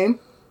anyway,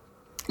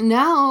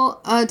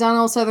 now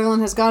Donald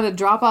Sutherland has got to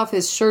drop off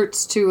his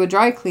shirts to a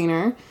dry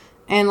cleaner.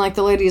 And, like,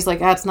 the lady's like,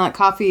 it's not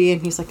coffee.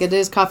 And he's like, it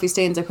is coffee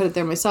stains. I put it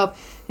there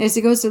myself. And as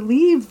he goes to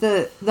leave,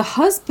 the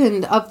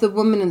husband of the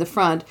woman in the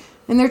front,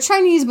 and they're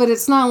Chinese, but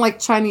it's not, like,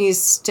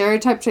 Chinese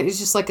stereotype. It's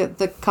just, like,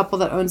 the couple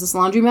that owns this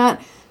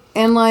laundromat.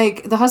 And,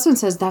 like, the husband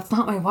says, that's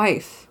not my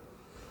wife.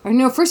 Or,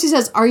 no, first he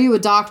says, are you a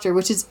doctor?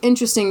 Which is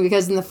interesting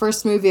because in the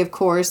first movie, of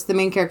course, the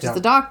main character is the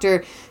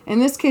doctor. In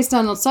this case,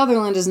 Donald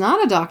Sutherland is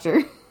not a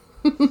doctor.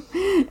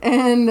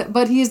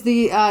 But he's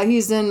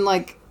in,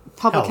 like,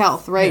 public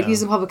health, right? Yeah.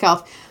 He's in public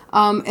health.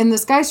 And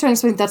this guy's trying to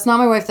explain, that's not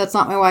my wife, that's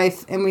not my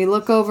wife. And we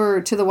look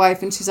over to the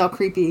wife and she's all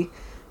creepy.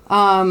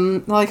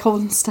 Like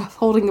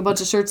holding a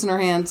bunch of shirts in her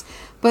hands.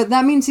 But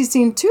that means he's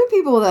seen two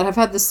people that have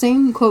had the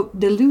same, quote,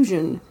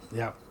 delusion.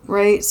 Yeah.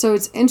 Right? So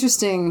it's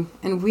interesting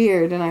and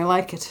weird and I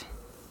like it.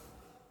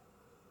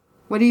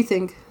 What do you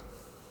think?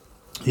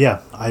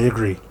 Yeah, I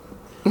agree.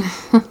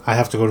 I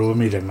have to go to a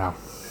meeting now.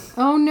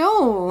 Oh,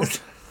 no.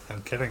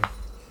 I'm kidding.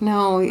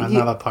 No, I'm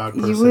not a pod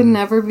person. You would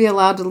never be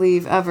allowed to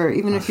leave, ever.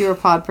 Even if you were a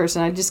pod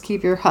person, I'd just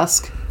keep your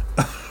husk.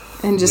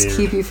 And just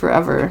keep you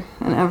forever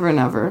and ever and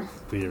ever.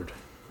 Weird.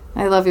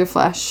 I love your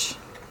flesh.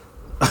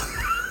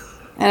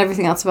 And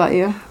everything else about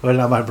you. Well,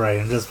 not my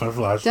brain, just my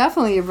flesh.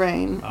 Definitely your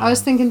brain. I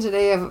was thinking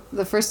today of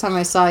the first time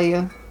I saw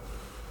you.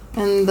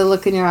 And the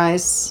look in your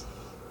eyes.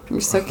 You're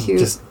so cute.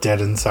 Just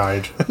dead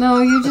inside.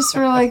 No, you just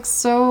were like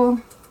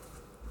so,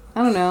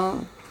 I don't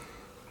know,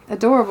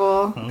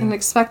 adorable and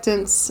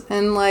expectant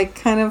and like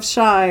kind of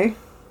shy.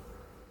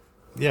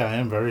 Yeah, I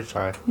am very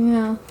shy.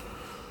 Yeah.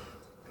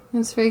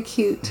 It's very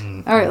cute.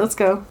 Mm-hmm. All right, let's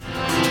go.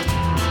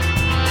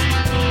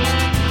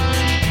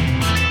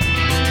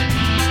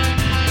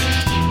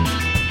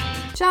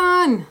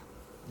 John.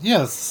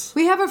 Yes.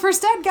 We have our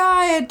first dead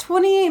guy at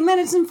 28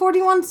 minutes and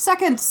 41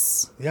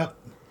 seconds. Yep.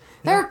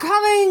 They're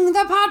coming!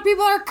 The pod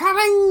people are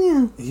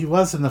coming! He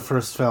was in the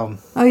first film.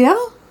 Oh,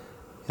 yeah?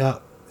 Yeah.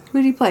 Who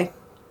did he play?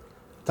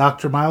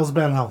 Dr. Miles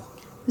Bennell.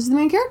 Was he the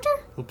main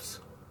character? Oops.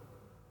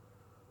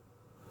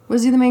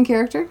 Was he the main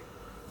character?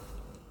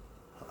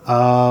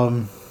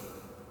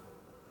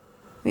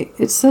 Wait,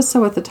 it says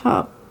so at the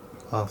top.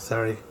 Oh,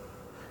 sorry.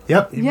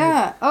 Yep. Okay.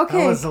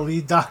 That was the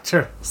lead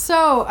doctor.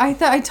 So,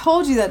 I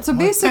told you that. So,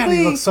 basically...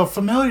 He looks so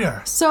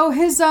familiar. So,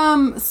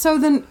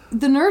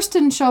 the nurse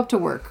didn't show up to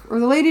work. Or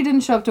the lady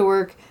didn't show up to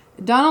work.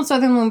 Donald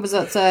Sutherland was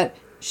upset.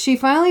 She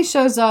finally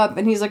shows up,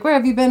 and he's like, where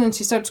have you been? And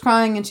she starts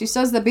crying, and she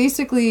says that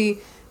basically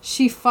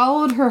she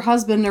followed her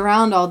husband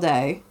around all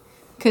day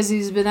because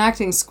he's been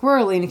acting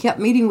squirrely, and he kept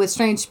meeting with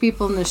strange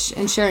people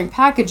and sharing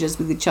packages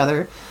with each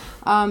other.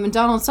 And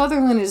Donald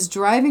Sutherland is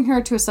driving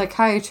her to a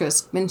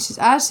psychiatrist. And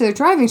as they're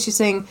driving, she's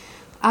saying,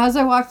 as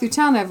I walk through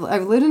town, I've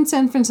lived in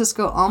San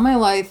Francisco all my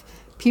life.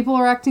 People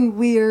are acting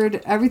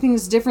weird.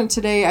 Everything's different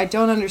today. I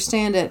don't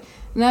understand it.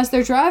 And as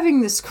they're driving,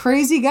 this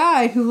crazy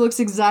guy who looks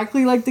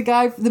exactly like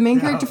the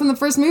main character from the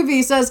first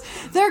movie, says,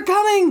 "They're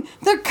coming!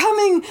 They're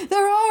coming!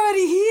 They're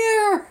already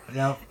here!"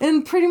 Yep.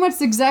 And pretty much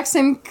the exact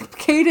same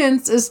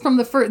cadence as from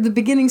the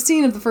beginning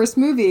scene of the first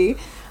movie,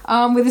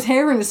 with his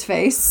hair in his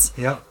face.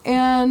 Yep.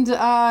 And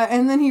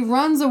then he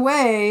runs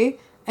away,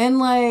 and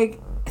like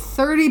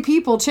 30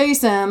 people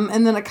chase him,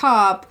 and then a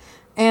cop,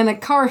 and a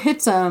car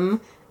hits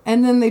him.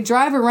 And then they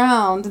drive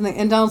around,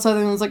 and Donald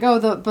Sutherland's like, "Oh,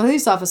 the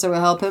police officer will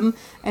help him."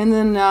 And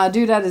then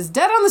Dudette is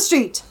dead on the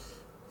street.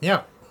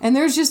 Yeah. And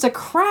there's just a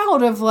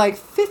crowd of like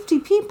 50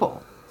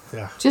 people.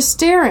 Yeah. Just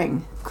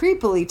staring.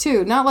 Creepily,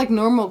 too. Not like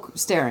normal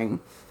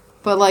staring,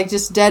 but like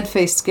just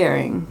dead-faced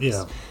staring.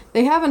 Yeah.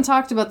 They haven't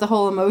talked about the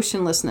whole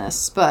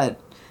emotionlessness, but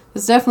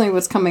it's definitely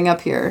what's coming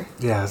up here.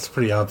 Yeah, it's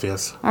pretty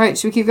obvious. All right,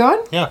 should we keep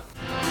going? Yeah.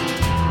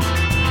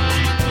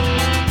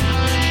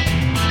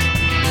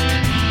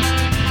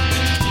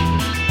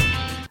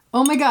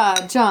 Oh my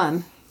God,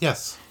 John.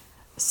 Yes.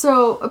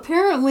 So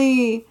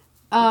apparently,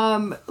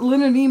 Leonard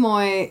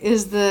Nimoy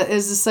is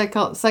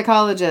the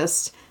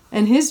psychologist,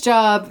 and his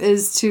job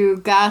is to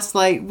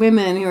gaslight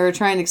women who are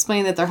trying to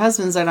explain that their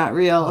husbands are not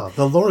real. Oh,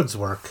 the Lord's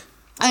work.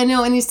 I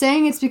know, and he's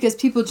saying it's because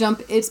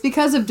it's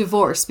because of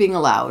divorce being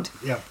allowed.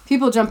 Yeah.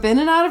 People jump in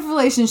and out of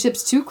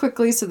relationships too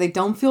quickly, so they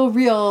don't feel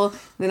real.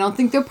 They don't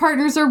think their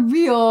partners are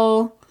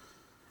real.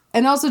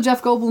 And also,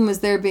 Jeff Goldblum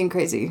is there being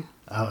crazy.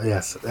 Oh,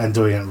 yes, and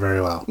doing it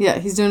very well. Yeah,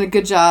 he's doing a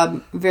good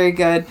job. Very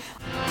good.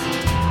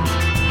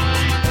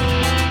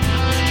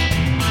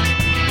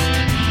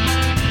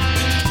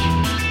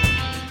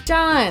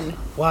 John.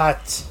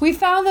 What? We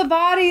found the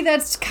body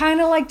that's kind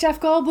of like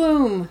Jeff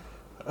Goldblum.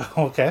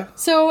 Okay.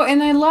 So,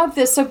 and I love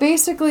this. So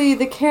basically,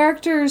 the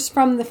characters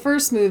from the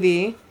first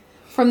movie,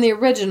 from the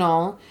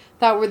original,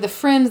 that were the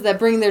friends that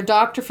bring their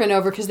doctor friend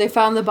over because they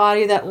found the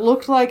body that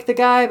looked like the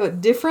guy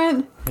but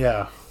different.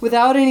 Yeah.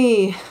 Without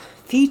any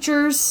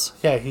features.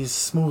 Yeah, he's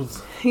smooth.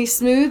 He's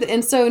smooth.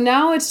 And so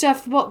now it's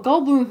Jeff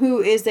Goldblum, who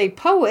is a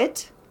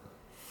poet.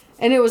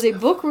 And it was a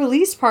book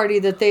release party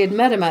that they had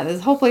met him at. The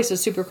whole place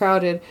was super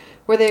crowded,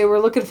 where they were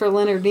looking for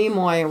Leonard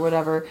Nimoy or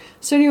whatever.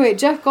 So anyway,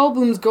 Jeff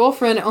Goldblum's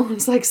girlfriend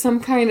owns like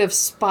some kind of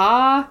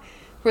spa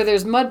where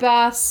there's mud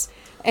baths.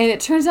 And it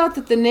turns out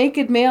that the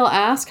naked male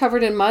ass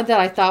covered in mud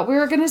that I thought we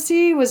were going to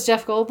see was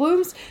Jeff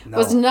Goldblum's. No.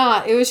 Was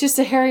not. It was just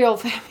a hairy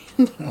old Fabian.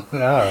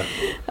 Yeah.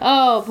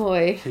 Oh,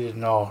 boy. You didn't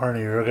know how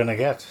horny you were going to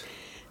get.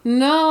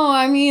 No,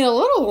 I mean, a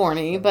little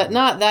horny, but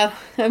not that.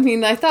 I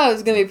mean, I thought it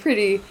was going to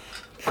be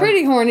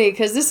pretty horny,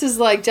 because this is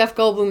like Jeff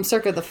Goldblum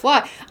circa The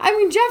Fly. I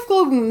mean, Jeff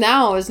Goldblum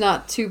now is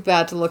not too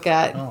bad to look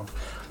at. Oh.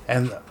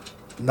 And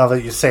now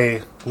that you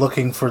say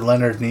looking for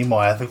Leonard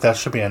Nimoy, I think that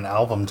should be an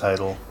album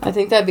title. I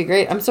think that'd be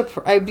great.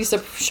 I'd be so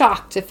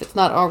shocked if it's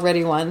not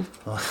already one.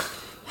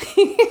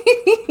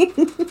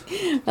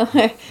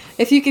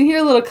 If you can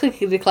hear little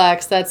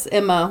clickety-clacks, that's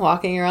Emma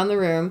walking around the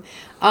room.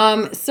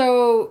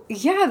 So,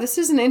 yeah, this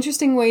is an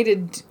interesting way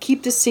to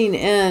keep the scene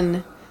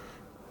in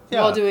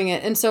while doing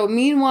it. And so,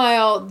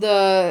 meanwhile,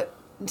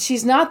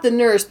 she's not the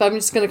nurse, but I'm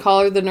just going to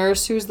call her the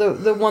nurse, who's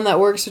the one that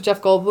works for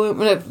Jeff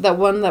Goldblum, that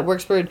one that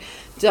works for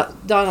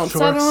Donald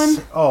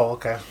Sutherland. Oh,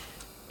 okay.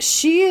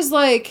 She is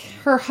like,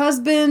 her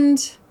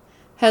husband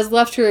has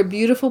left her a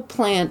beautiful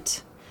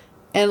plant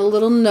and a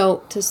little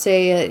note to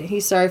say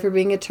he's sorry for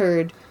being a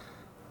turd.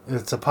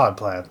 It's a pod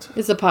plant.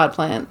 It's a pod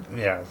plant.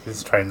 Yeah,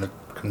 he's trying to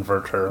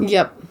convert her.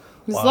 Yep.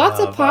 There's lots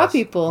of pod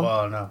people.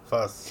 Well, no,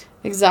 fuss.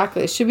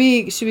 Exactly. Should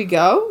we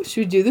go?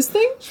 Should we do this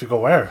thing? Should we go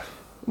where?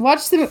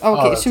 Watch the...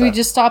 Okay, should we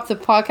just stop the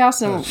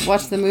podcast and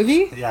watch the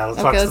movie? Yeah,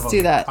 let's watch the movie. Okay, let's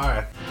do that. All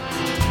right.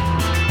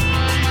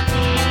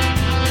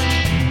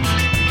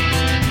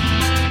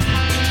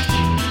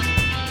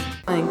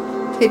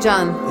 Hey,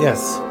 John.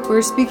 Yes. We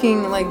were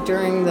speaking, like,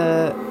 during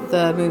the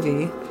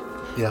movie.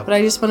 Yeah. But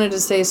I just wanted to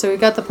say, so we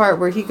got the part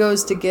where he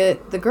goes to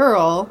get the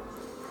girl,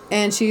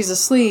 and she's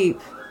asleep,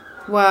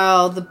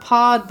 while the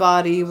pod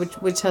body,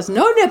 which has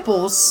no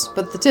nipples,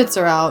 but the tits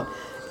are out,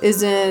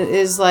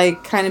 is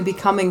like kind of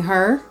becoming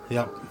her.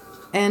 Yep.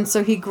 And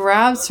so he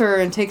grabs her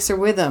and takes her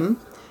with him.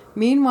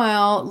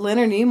 Meanwhile,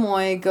 Leonard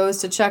Nimoy goes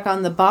to check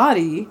on the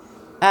body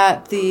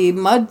at the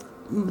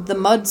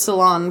mud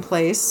salon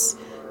place,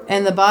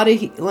 and the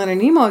body Leonard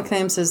Nimoy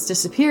claims has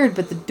disappeared,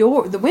 but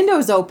the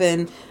window's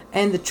open,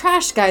 and the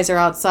trash guys are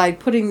outside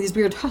putting these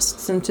weird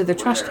husks into their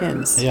trash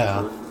cans.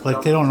 Yeah,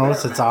 like they don't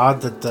notice it's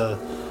odd that the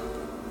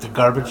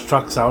garbage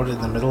truck's out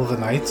in the middle of the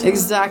night.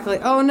 Exactly.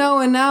 Oh no,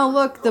 and now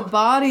look, the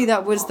body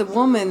that was the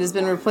woman has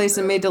been replaced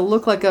and made to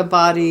look like a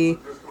body.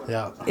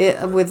 Yeah.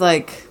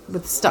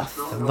 With stuff.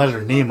 And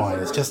Leonard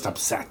Nimoy is just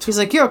upset. He's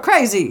like, "You're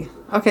crazy."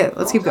 Okay,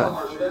 let's keep going.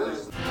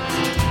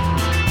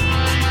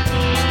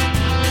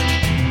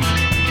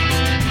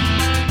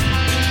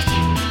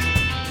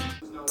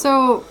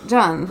 So,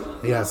 John.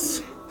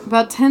 Yes.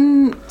 About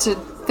 10 to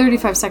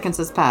 35 seconds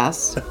has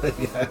passed.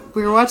 Yeah.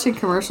 We were watching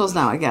commercials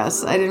now, I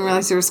guess. I didn't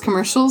realize there was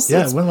commercials.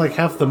 Yeah, it went like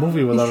half the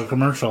movie without a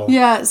commercial.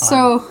 Yeah,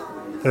 so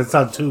It's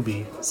on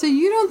Tubi. So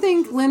you don't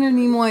think Leonard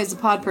Nimoy is a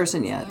pod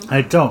person yet?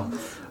 I don't.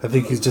 I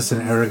think he's just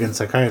an arrogant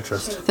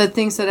psychiatrist. That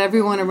thinks that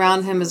everyone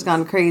around him has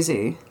gone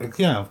crazy.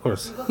 Yeah, of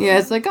course. Yeah,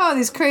 it's like, oh,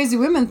 these crazy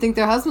women think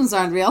their husbands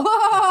aren't real.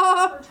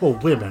 Well,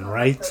 women,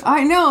 right?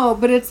 I know,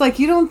 but it's like,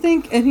 you don't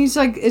think... And he's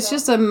like, it's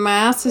just a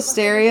mass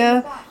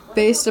hysteria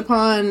based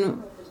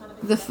upon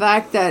the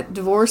fact that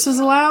divorce is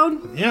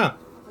allowed? Yeah.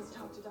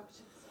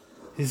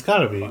 He's got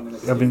to be.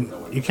 I mean,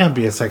 you can't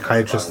be a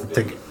psychiatrist and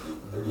think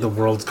the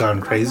world's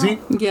gone crazy.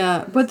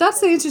 Yeah, but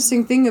that's the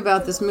interesting thing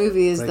about this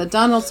movie is that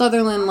Donald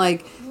Sutherland,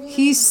 like, when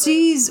he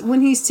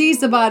sees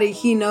the body,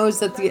 he knows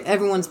that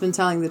everyone's been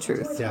telling the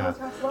truth. Yeah.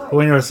 But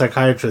when you're a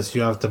psychiatrist,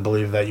 you have to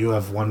believe that you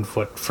have one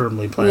foot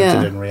firmly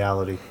planted in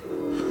reality.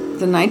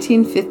 The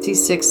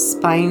 1956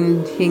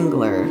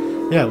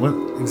 Spine-Hingler. Yeah,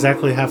 went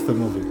exactly half the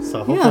movie. So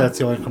hopefully that's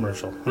the only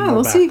commercial. Yeah,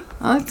 we'll see.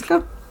 Let's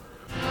go.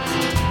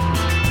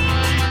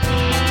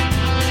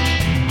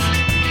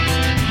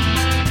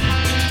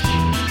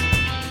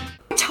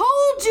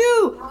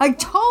 I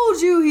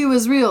told you he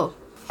was real.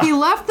 He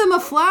left them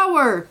a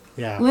flower.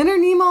 Yeah. Leonard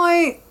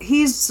Nimoy,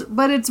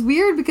 but it's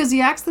weird because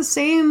he acts the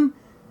same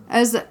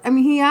as,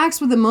 he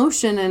acts with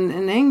emotion and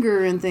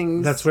anger and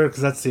things. That's weird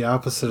because that's the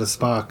opposite of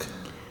Spock.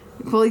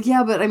 Well,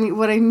 yeah, but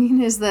what I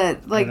mean is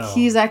that, like,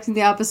 he's acting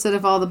the opposite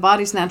of all the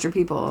body snatcher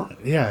people.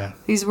 Yeah.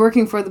 He's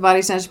working for the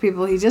body snatcher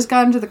people. He just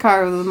got into the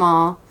car with them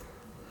all.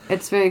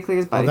 It's very clear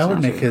his body snatcher.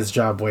 That would make his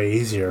job way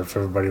easier if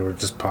everybody were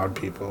just pod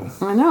people.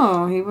 I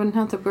know. He wouldn't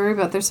have to worry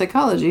about their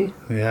psychology.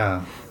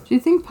 Yeah. Do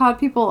you think pod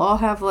people all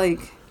have,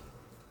 like...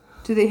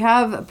 Do they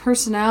have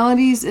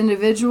personalities,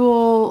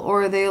 individual,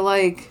 or are they,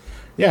 like...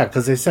 Yeah,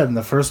 because they said in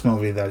the first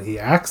movie that he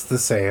acts the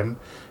same,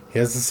 he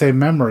has the same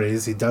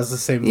memories, he does the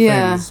same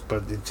things,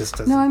 but it just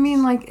doesn't... No, I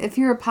mean, like, if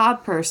you're a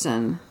pod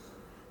person,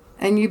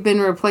 and you've been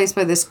replaced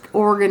by this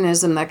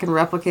organism that can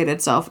replicate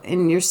itself,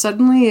 and you're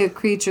suddenly a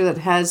creature that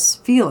has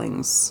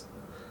feelings...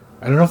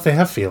 I don't know if they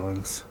have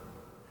feelings.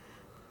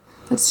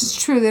 That's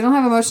just true. They don't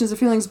have emotions or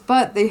feelings,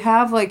 but they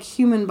have, like,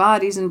 human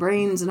bodies and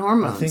brains and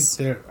hormones.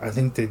 I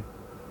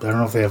don't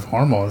know if they have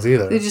hormones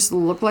either. They just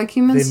look like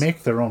humans? They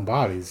make their own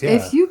bodies, yeah.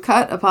 If you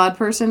cut a pod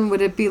person,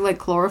 would it be, like,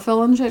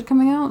 chlorophyll and shit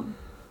coming out?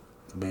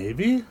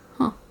 Maybe.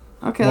 Huh.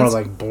 Okay. More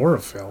like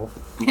borophyll.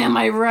 Am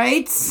I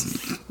right?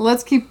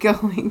 Let's keep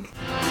going.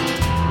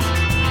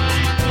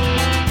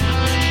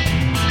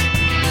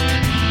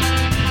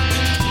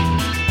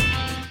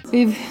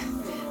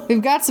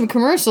 We've got some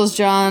commercials,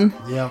 John.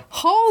 Yeah.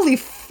 Holy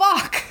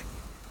fuck!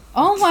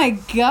 Oh my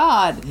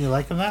god. You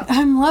liking that?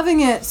 I'm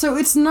loving it. So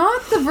it's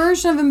not the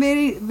version of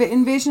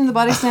Invasion of the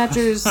Body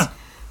Snatchers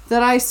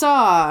that I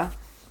saw.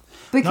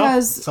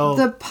 Because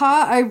the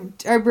pod,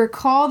 I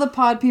recall the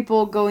pod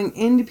people going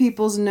into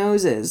people's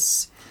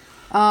noses.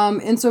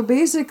 And so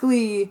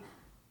basically,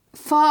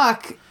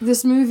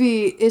 this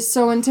movie is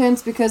so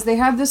intense because they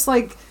have this,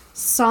 like,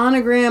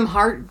 sonogram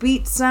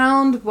heartbeat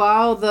sound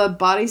while the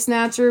body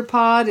snatcher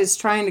pod is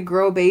trying to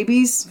grow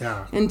babies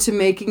into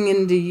making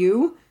into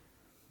you.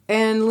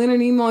 And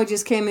Leonard Nimoy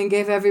just came and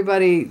gave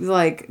everybody,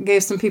 like,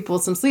 gave some people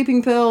some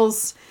sleeping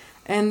pills,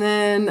 and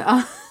then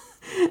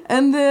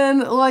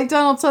like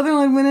Donald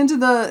Sutherland went into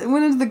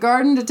the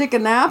garden to take a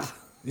nap.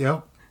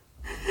 Yep.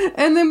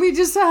 And then we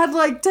just had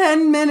like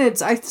 10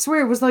 minutes. I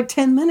swear it was like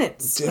 10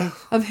 minutes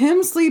of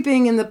him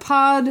sleeping in the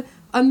pod,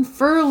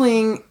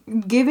 unfurling,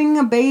 giving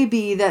a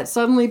baby that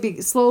slowly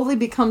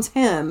becomes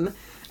him,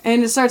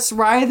 and it starts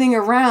writhing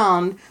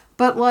around.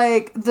 But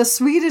like the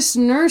Swedish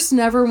nurse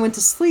never went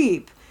to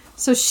sleep,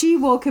 so she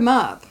woke him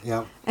up.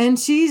 Yep. And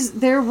she's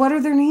there. What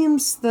are their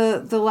names?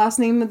 The last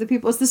name of the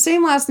people. It's the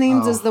same last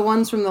names as the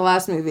ones from the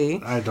last movie.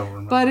 I don't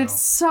remember. But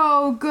it's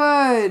so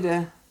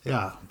good.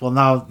 Yeah. Well,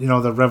 now you know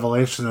the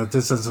revelation that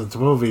this isn't a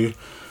movie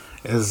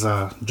is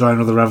joined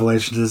with the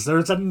revelation is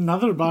there's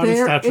another body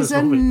snatchers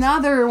movie. There is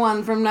another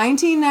one from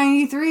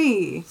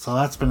 1993. So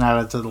that's been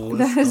added to the list.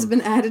 That has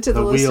been added to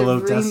the list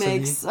of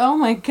remakes. Destiny. Oh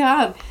my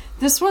god,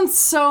 this one's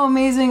so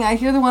amazing. I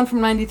hear the one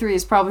from 93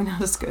 is probably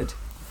not as good.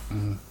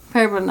 Mm.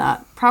 Probably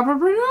not.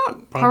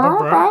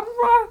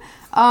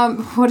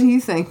 What do you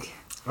think?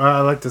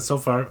 I liked it so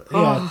far.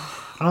 Yeah,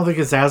 I don't think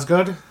it's as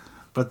good,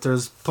 but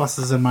there's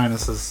pluses and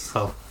minuses.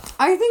 So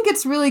I think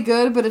it's really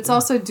good, but it's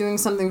also doing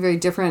something very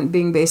different,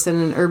 being based in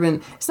an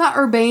urban... It's not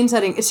urbane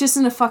setting. It's just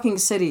in a fucking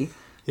city.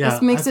 Yeah.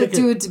 This makes it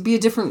be a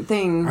different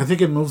thing. I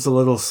think it moves a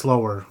little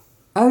slower.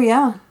 Oh,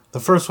 yeah. The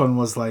first one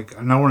was like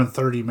an hour and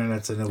 30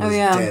 minutes, and it was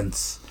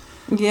dense.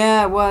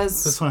 Yeah, it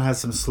was. This one has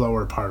some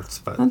slower parts,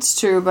 but... That's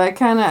true, but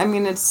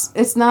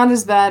it's not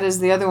as bad as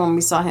the other one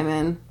we saw him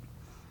in,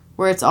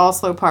 where it's all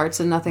slow parts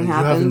and nothing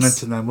happens. You haven't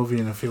mentioned that movie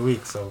in a few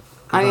weeks, so...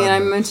 I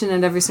mention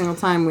it every single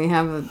time we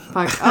have a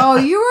podcast. Oh,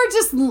 you were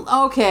just...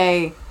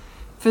 Okay.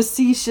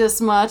 Facetious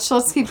much.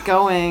 Let's keep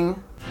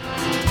going.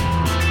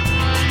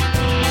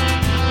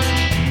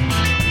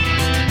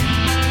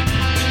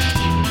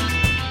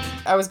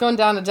 I was going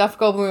down a Jeff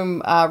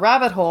Goldblum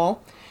rabbit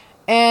hole,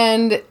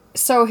 and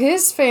so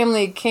his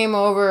family came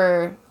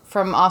over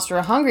from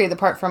Austria-Hungary, the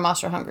part from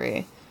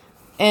Austria-Hungary,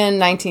 in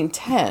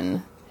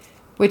 1910.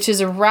 which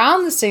is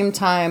around the same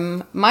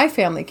time my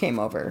family came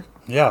over.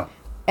 Yeah.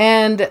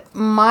 And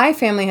my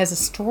family has a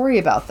story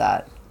about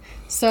that.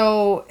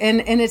 So,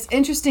 and it's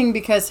interesting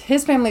because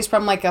his family's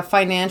from like a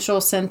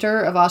financial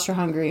center of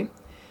Austria-Hungary.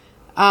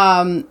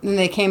 And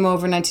they came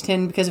over in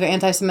 1910 because of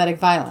anti-Semitic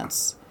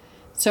violence.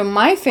 So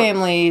my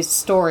family's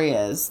story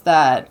is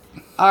that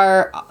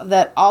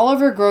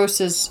Oliver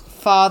Gross's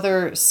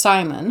father,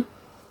 Simon,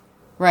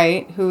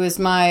 right,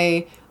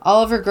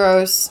 Oliver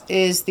Gross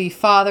is the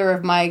father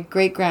of my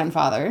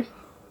great-grandfather.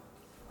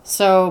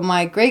 So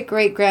my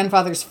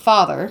great-great-grandfather's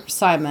father,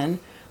 Simon,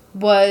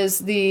 was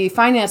the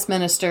finance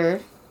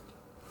minister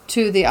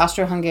to the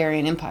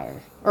Austro-Hungarian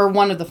Empire, or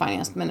one of the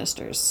finance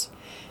ministers.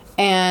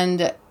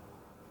 And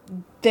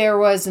there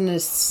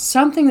was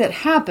something that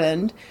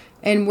happened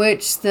in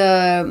which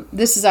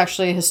this is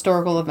actually a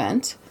historical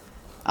event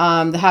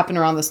that happened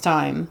around this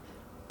time.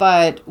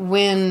 But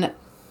when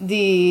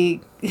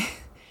the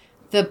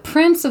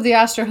prince of the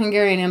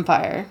Austro-Hungarian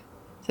Empire,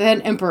 so they had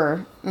an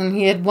emperor, and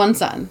he had one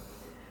son,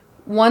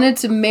 wanted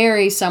to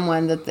marry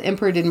someone that the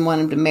emperor didn't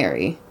want him to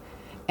marry.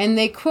 And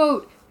they,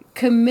 quote,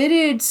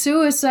 committed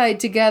suicide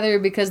together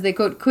because they,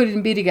 quote,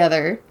 couldn't be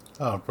together.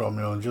 Oh,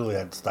 Romeo and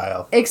Juliet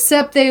style.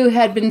 Except they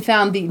had been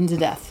found beaten to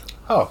death.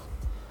 Oh.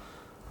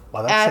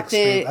 Well, that's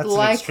extreme. That's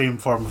an extreme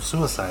form of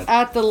suicide.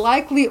 At the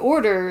likely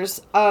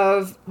orders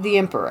of the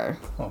emperor.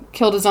 Oh.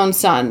 Killed his own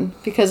son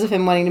because of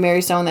him wanting to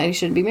marry someone that he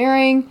shouldn't be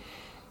marrying.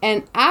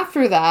 And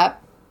after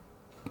that,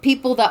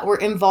 people that were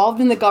involved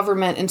in the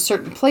government in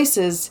certain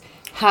places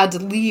had to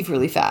leave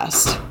really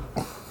fast.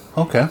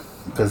 Okay.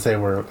 Because they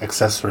were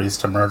accessories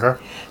to murder?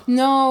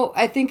 No,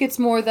 I think it's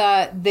more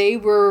that they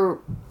were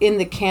in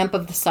the camp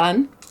of the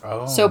son.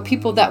 Oh. So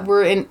people that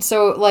were in...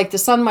 So, like, the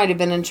son might have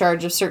been in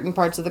charge of certain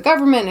parts of the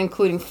government,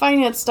 including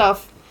finance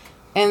stuff.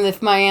 And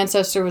if my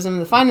ancestor was in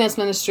the finance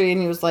ministry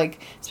and he was like,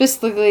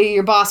 specifically,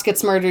 your boss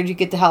gets murdered, you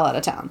get the hell out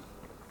of town.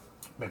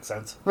 Makes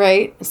sense.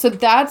 Right? So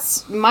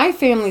that's my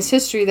family's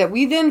history that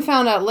we then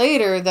found out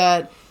later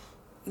that,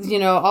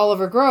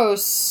 Oliver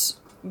Gross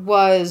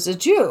was a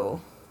Jew.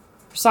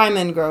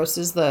 Simon Gross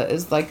is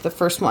like the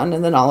first one,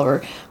 and then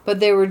Oliver. But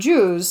they were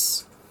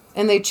Jews,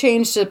 and they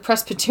changed to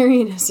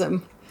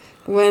Presbyterianism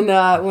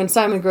when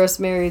Simon Gross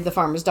married the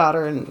farmer's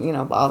daughter, and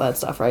all that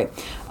stuff, right?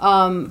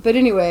 But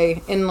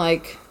anyway, it's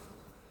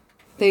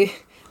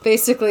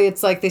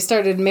like they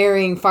started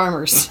marrying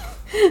farmers,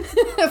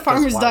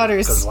 farmers'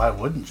 daughters. Because why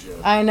wouldn't you?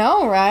 I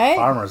know, right?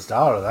 Farmer's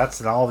daughter.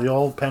 That's in all the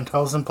old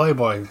Penthouse and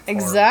Playboy.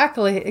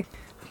 Exactly,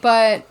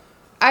 but.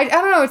 I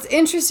don't know, it's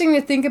interesting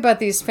to think about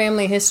these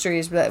family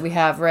histories that we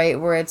have, right?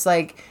 Where it's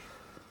like,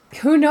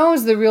 who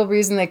knows the real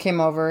reason they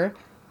came over?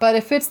 But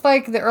if it's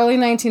like the early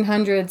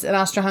 1900s in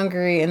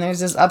Austria-Hungary and there's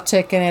this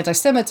uptick in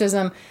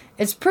anti-Semitism,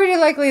 it's pretty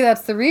likely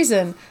that's the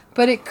reason.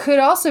 But it could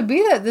also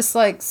be that this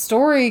like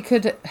story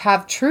could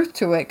have truth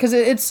to it. Because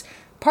it's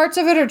parts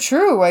of it are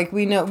true. Like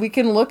we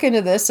can look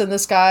into this, and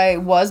this guy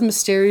was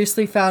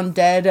mysteriously found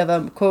dead of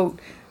a, quote,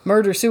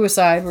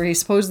 murder-suicide where he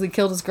supposedly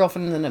killed his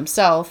girlfriend and then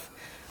himself.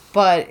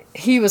 But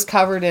he was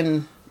covered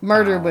in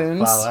murder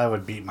wounds. Well, I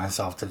would beat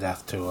myself to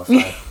death, too, if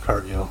I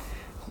hurt you.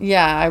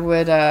 Yeah, I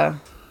would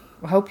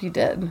hope you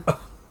did.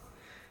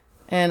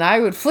 And I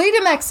would flee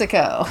to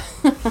Mexico.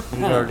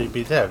 You'd already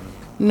be dead.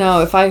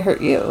 No, if I hurt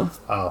you.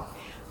 Oh.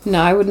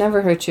 No, I would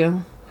never hurt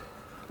you.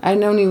 I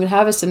don't even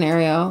have a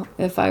scenario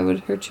if I would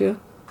hurt you.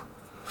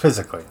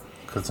 Physically,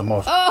 because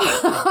emotionally.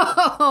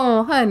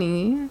 Oh,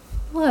 honey.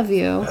 Love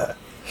you.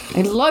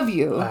 I love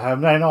you.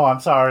 I know, I'm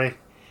sorry.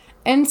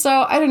 And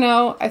so, I don't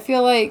know, I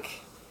feel like,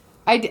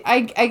 I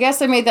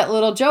guess I made that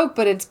little joke,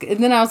 but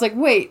and then I was like,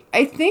 wait,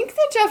 I think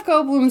that Jeff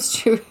Goldblum's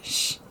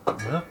Jewish.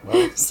 Yeah,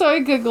 well. So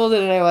I Googled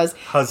it and I was.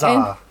 Huzzah.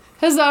 And,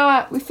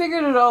 huzzah, we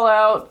figured it all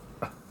out.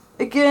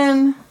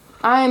 Again,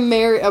 I am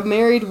a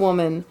married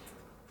woman.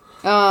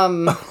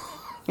 And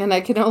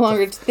I can no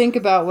longer think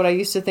about what I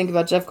used to think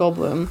about Jeff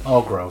Goldblum.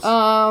 Oh, gross.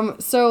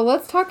 So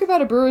let's talk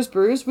about A Brewer's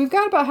Brews. We've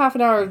got about half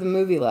an hour of the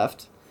movie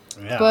left.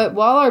 Yeah. But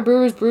while our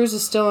Brewer's Brews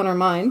is still in our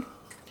mind,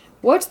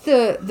 what's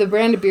the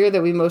brand of beer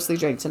that we mostly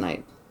drank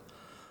tonight?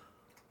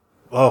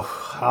 Oh,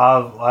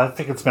 I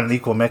think it's been an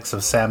equal mix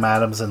of Sam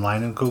Adams and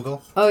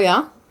Leinenkugel. Oh,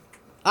 yeah?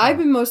 I've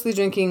been mostly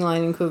drinking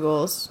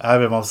Leinenkugels.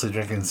 I've been mostly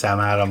drinking Sam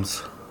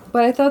Adams.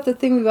 But I thought the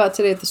thing we got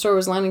today at the store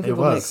was Leinenkugel It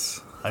was.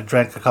 mix. I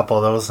drank a couple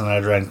of those, and I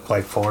drank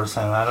like 4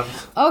 Sam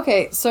Adams.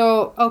 Okay,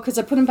 so... Oh, because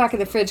I put them back in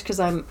the fridge because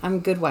I'm a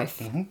good wife.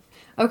 Mm-hmm.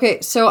 Okay,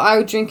 so I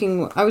was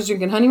drinking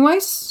Honey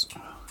Weiss.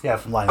 Yeah,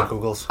 from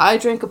Leinenkugels. I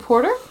drank a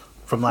porter.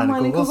 From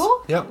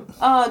Leinenkugels?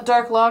 Yep.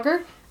 Dark lager.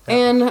 Yep.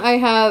 And I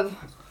have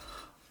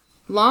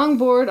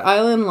Longboard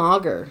Island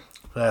Lager.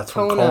 That's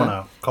from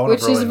Kona.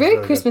 Which is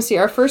very Christmassy.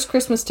 Our first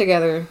Christmas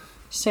together,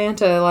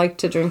 Santa liked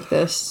to drink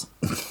this.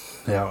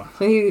 Yeah.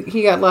 So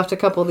he got left a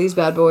couple of these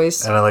bad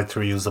boys. And I like to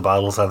reuse the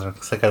bottles on them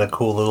because they got a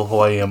cool little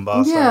Hawaii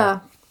emboss. Yeah.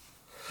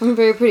 And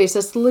very pretty. It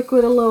says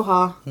Liquid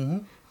Aloha. Mm-hmm.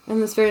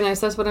 And that's very nice.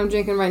 That's what I'm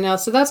drinking right now.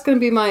 So that's going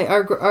to be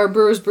our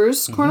Brewer's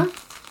Brews corner.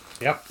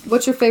 Yep.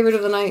 What's your favorite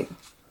of the night?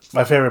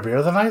 My favorite beer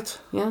of the night?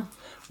 Yeah.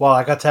 Well,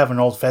 I got to have an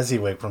old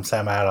Fezziwig from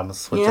Sam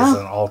Adams, which is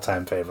an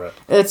all-time favorite.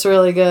 It's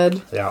really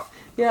good. Yeah.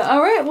 Yeah, all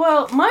right.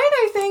 Well, mine,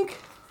 I think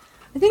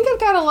I've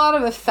got a lot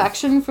of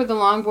affection for the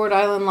Longboard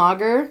Island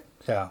Lager.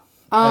 Yeah.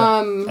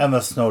 And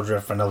the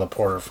Snowdrift Vanilla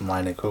Porter from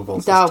Line &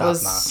 Kugel's that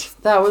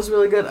was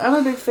really good. I'm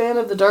a big fan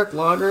of the Dark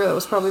Lager. That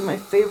was probably my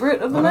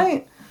favorite of the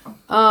night.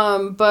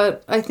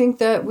 But I think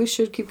that we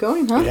should keep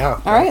going, huh?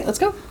 Yeah. All right, let's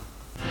go.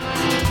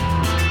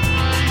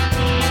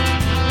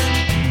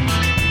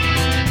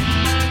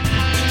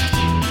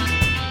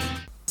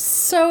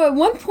 So at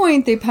one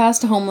point they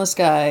passed a homeless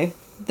guy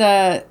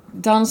that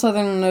Donald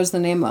Sutherland knows the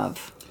name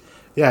of.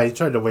 Yeah, he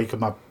tried to wake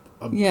him up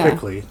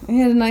quickly. He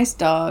had a nice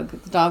dog.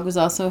 The dog was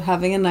also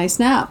having a nice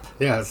nap.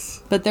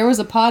 Yes. But there was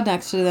a pod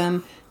next to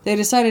them. They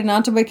decided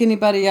not to wake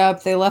anybody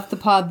up. They left the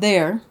pod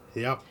there.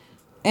 Yep.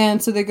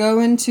 And so they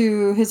go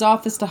into his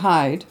office to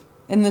hide.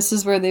 And this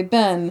is where they've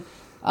been.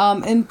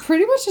 And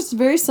pretty much it's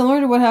very similar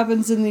to what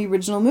happens in the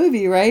original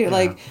movie, right? Yeah.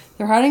 Like,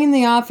 they're hiding in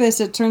the office.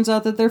 It turns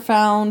out that they're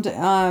found.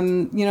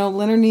 Leonard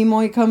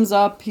Nimoy comes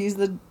up. He's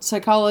the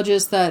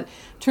psychologist that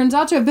turns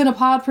out to have been a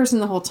pod person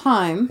the whole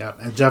time. Yeah,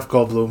 and Jeff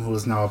Goldblum, who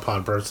is now a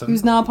pod person.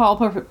 Who's now a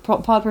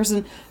pod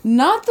person.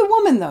 Not the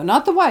woman, though.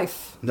 Not the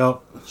wife.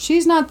 No.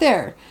 She's not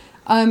there.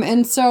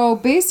 And so,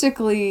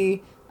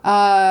 basically,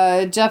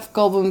 Jeff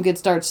Goldblum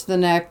gets darts to the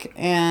neck,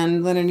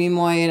 and Leonard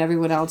Nimoy and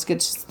everyone else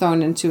gets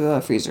thrown into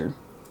a freezer.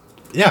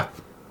 Yeah.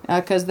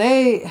 Because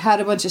they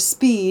had a bunch of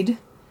speed.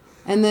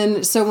 And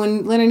then, so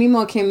when Leonard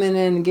Nimoy came in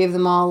and gave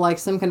them all, like,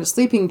 some kind of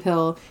sleeping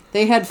pill,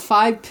 they had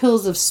 5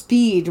 pills of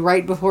speed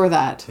right before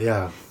that.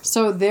 Yeah.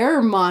 So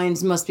their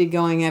minds must be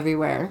going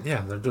everywhere.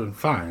 Yeah, they're doing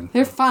fine.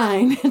 They're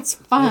fine. It's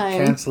fine.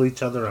 They cancel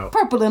each other out.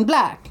 Purple and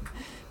black.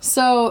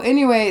 So,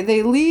 anyway,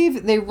 they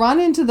leave. They run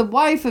into the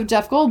wife of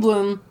Jeff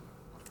Goldblum,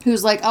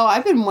 who's like, oh,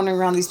 I've been wandering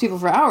around these people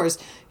for hours.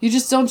 You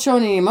just don't show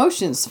any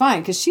emotions.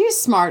 Fine, because she's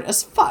smart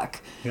as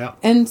fuck. Yeah.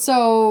 And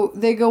so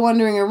they go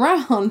wandering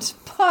around,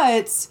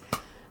 but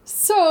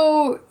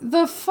so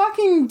the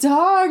fucking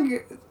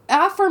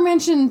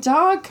aforementioned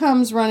dog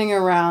comes running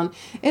around.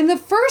 In the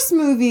first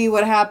movie,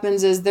 what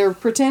happens is they're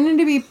pretending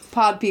to be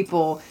pod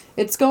people.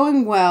 It's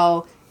going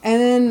well. And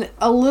then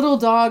a little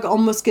dog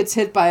almost gets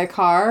hit by a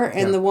car,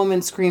 and the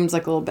woman screams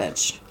like a little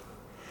bitch.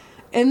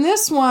 In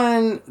this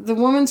one, the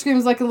woman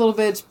screams like a little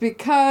bitch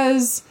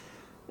because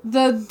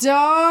the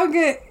dog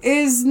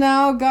is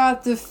now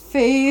got the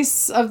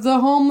face of the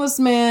homeless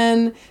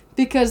man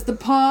because the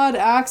pod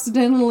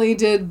accidentally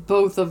did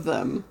both of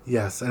them.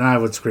 Yes, and I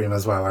would scream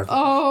as well.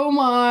 Oh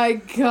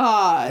my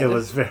god. It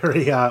was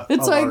very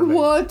it's alarming. Like,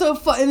 what the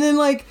fuck? And then,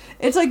 like,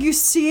 it's like you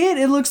see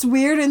it looks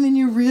weird, and then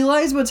you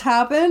realize what's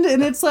happened,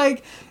 and it's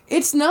like,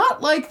 it's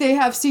not like they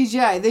have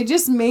CGI. They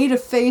just made a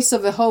face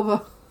of a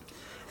hobo.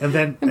 And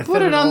then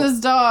put it on this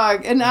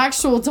dog, an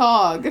actual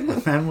dog. And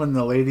then when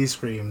the lady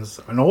screams,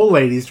 an old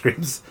lady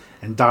screams,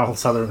 and Donald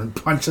Sutherland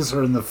punches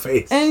her in the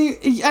face. And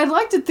I'd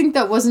like to think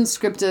that wasn't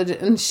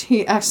scripted, and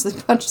she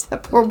actually punched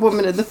that poor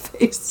woman in the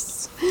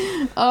face.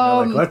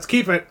 Like, let's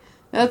keep it.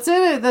 That's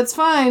it. That's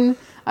fine.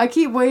 I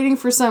keep waiting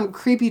for some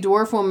creepy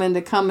dwarf woman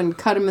to come and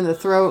cut him in the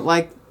throat.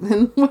 Like,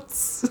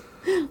 what's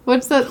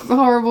that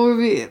horrible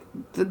movie?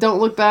 Don't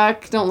Look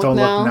Back, Don't Look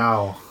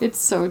Now. It's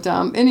so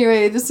dumb.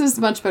 Anyway, this is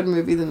a much better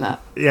movie than that.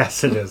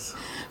 Yes, it is.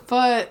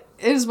 But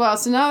it is wild.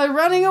 So now they're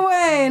running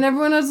away, and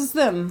everyone knows it's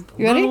them.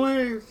 You ready? Run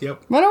away.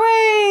 Yep. Run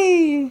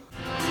away!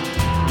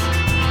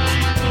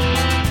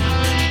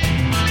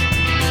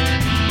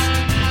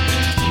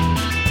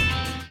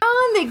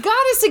 They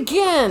got us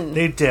again.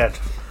 They did.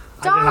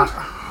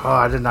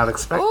 I did not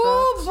expect that.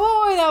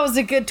 Oh boy, that was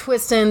a good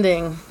twist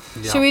ending.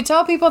 Yeah. Should we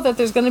tell people that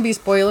there's going to be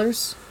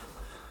spoilers?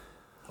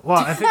 Well,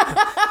 I think...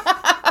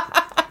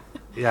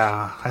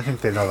 yeah, I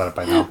think they know that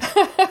by now.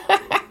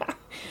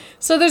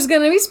 So there's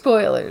going to be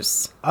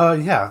spoilers.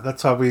 Yeah,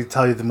 that's why we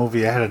tell you the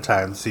movie ahead of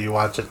time, so you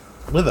watch it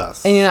with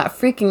us. And you're not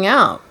freaking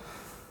out.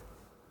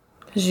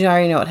 Because you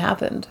already know what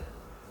happened.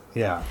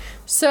 Yeah.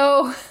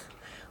 So,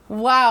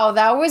 wow,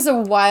 that was a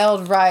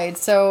wild ride.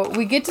 So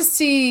we get to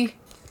see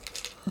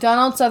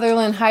Donald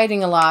Sutherland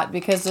hiding a lot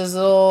because his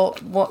little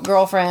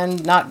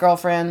girlfriend,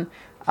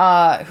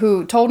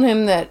 who told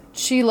him that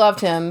she loved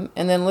him,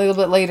 and then a little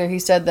bit later he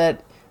said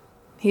that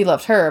he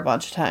loved her a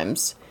bunch of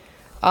times.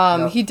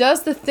 Yep. He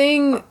does the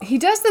thing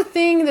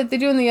that they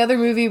do in the other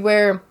movie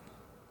where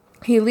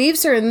he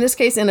leaves her, in this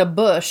case, in a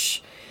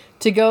bush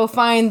to go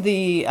find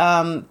the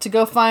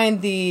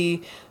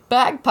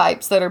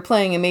bagpipes that are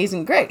playing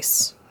Amazing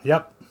Grace.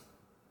 Yep.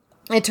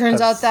 It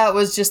turns out that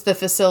was just the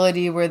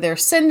facility where they're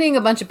sending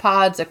a bunch of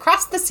pods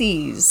across the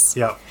seas.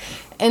 Yep.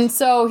 And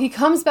so he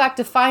comes back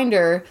to find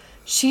her.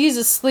 She's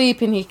asleep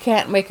and he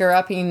can't wake her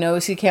up. He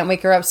knows he can't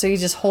wake her up, so he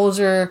just holds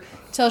her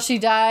till she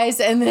dies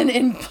and then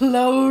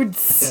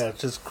implodes. Yeah, it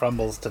just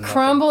crumbles to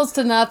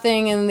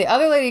nothing. And the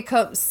other lady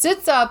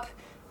sits up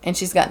and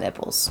she's got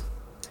nipples.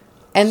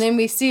 And then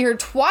we see her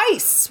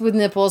twice with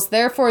nipples.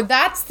 Therefore,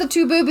 that's the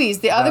 2 boobies.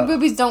 The other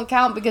boobies don't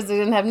count because they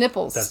didn't have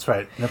nipples. That's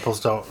right.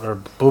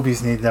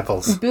 Boobies need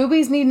nipples.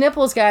 Boobies need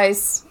nipples,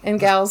 guys and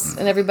gals,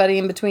 and everybody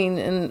in between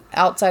and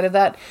outside of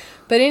that.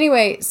 But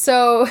anyway,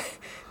 so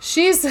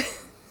she's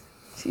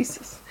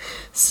Jesus.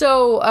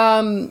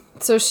 So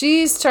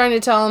she's trying to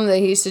tell him that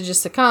he should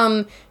just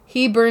succumb.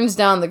 He burns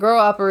down the grow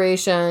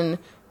operation,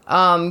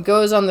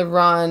 goes on the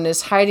run,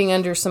 is hiding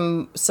under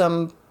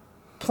some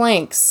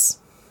planks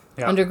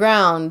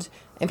underground,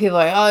 and people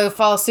are like, oh, he'll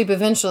fall asleep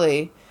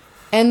eventually.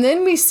 And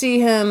then we see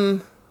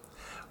him...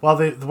 Well,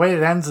 the way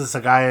it ends is the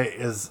guy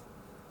is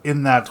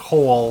in that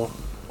hole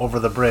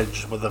over the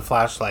bridge with the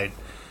flashlight,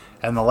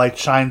 and the light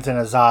shines in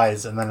his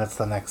eyes, and then it's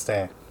the next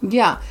day.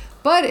 Yeah.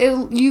 But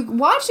you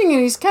watching it,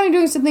 he's kind of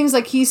doing some things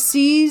like he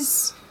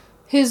sees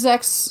his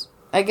ex,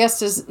 I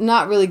guess, is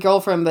not really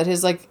girlfriend, but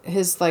his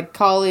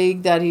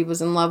colleague that he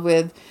was in love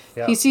with.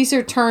 Yeah. He sees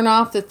her turn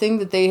off the thing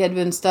that they had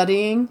been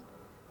studying,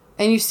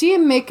 and you see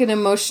him make an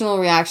emotional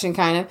reaction.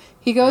 Kind of.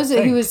 He was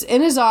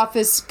in his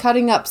office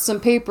cutting up some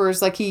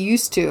papers like he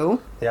used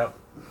to. Yep.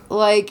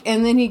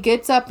 And then he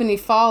gets up and he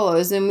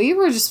follows, and we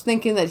were just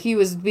thinking that he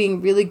was being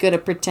really good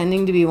at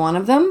pretending to be one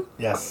of them.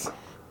 Yes.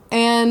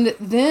 And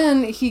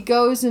then he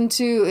goes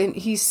into, and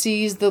he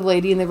sees the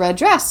lady in the red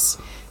dress.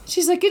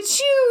 She's like, it's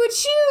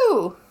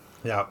you.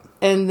 Yeah.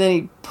 And then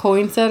he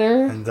points at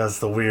her. And does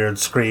the weird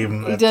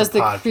scream. He does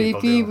the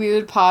creepy,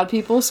 weird pod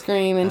people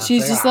scream. And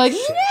she's just like, no!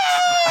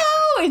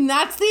 And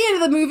that's the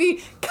end of the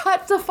movie.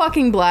 Cut to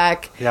fucking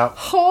black. Yep.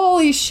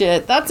 Holy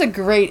shit. That's a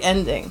great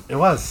ending. It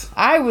was.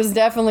 I was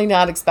definitely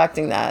not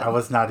expecting that. I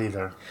was not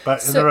either.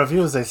 But in the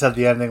reviews, they said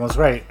the ending was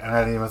great. And I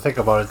didn't even think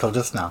about it until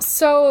just now.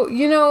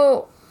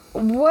 So,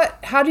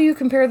 how do you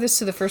compare this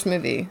to the first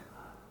movie?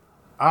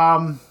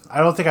 I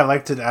don't think I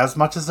liked it as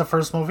much as the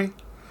first movie.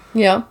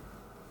 Yeah.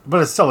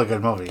 But it's still a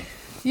good movie.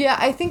 Yeah,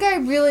 I think I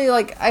really,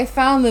 I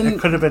found them... It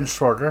could have been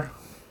shorter.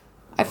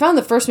 I found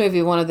the first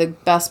movie one of the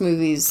best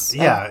movies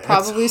I've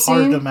probably seen.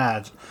 It's hard to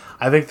imagine.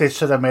 I think they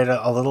should have made it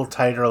a little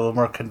tighter, a little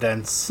more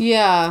condensed.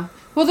 Yeah.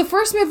 Well, the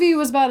first movie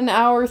was about an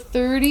hour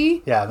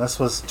 30. Yeah, this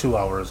was 2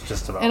 hours,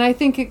 just about. And I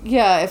think,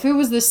 if it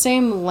was the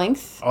same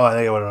length... Oh, I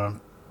think it would have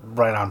been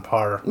right on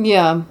par.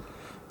 Yeah.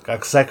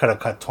 Because I could have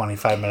cut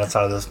 25 minutes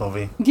out of this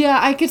movie. Yeah,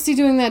 I could see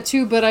doing that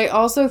too, but I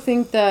also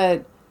think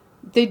that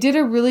they did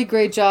a really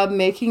great job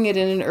making it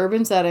in an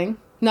urban setting.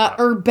 Not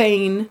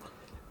urban,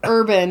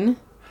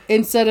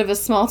 instead of a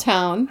small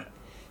town.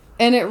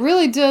 And it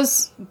really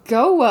does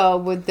go well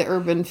with the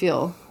urban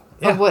feel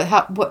of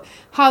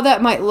how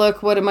that might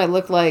look, what it might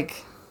look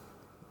like.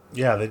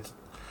 Yeah,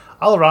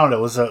 all around it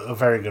was a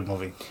very good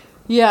movie.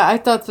 Yeah, I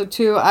thought so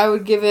too. I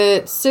would give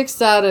it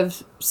 6 out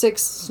of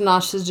 6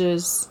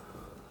 sausages.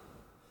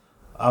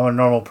 I'm a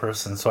normal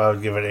person, so I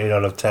would give it 8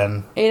 out of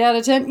 10. 8 out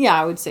of 10?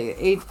 Yeah, I would say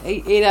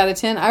 8 out of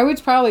 10. I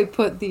would probably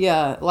put the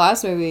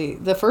last movie,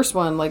 the first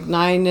one,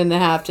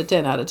 9.5 to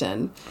 10 out of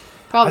 10.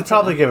 I'd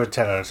probably give it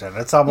 10 out of 10.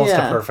 It's almost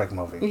a perfect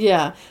movie.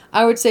 Yeah.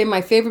 I would say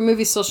my favorite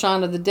movie is still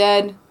Shaun of the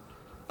Dead,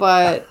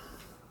 but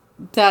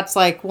that's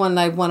one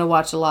I want to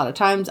watch a lot of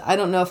times. I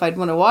don't know if I'd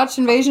want to watch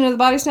Invasion of the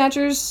Body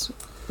Snatchers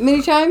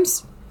many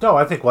times. No,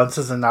 I think once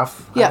is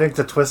enough. Yeah. I think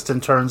the twists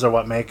and turns are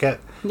what make it.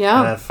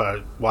 Yeah. And if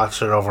I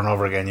watched it over and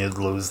over again, you'd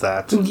lose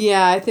that.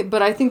 Yeah, I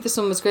think this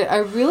one was great. I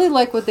really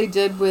like what they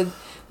did with...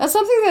 That's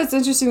something that's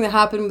interesting that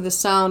happened with the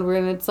sound,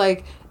 where it's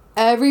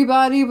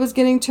everybody was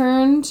getting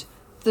turned.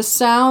 The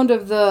sound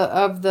of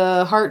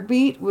the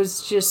heartbeat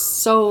was just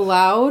so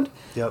loud.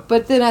 Yep.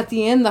 But then at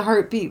the end, the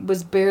heartbeat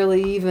was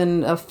barely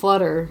even a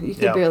flutter. You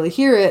could barely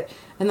hear it.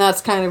 And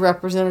that's kind of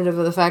representative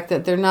of the fact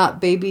that they're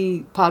not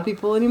baby pod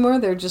people anymore.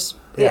 They're just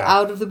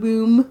out of the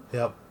womb,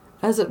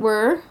 as it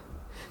were.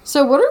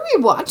 So what are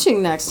we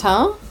watching next,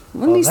 huh?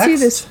 Let me see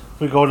this.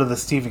 We go to the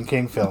Stephen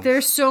King film.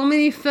 There's so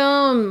many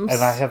films.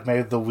 And I have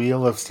made the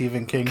wheel of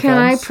Stephen King films. Can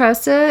I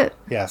press it?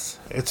 Yes.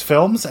 It's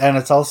films, and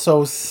it's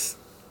also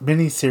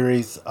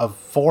mini-series of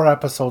 4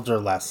 episodes or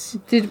less.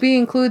 Did we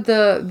include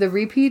the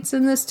repeats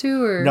in this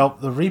too, or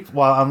nope?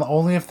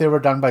 Only if they were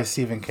done by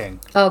Stephen King.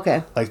 Oh,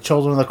 okay.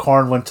 Children of the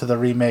Corn went to the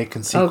remake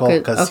and sequel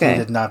because he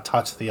did not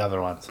touch the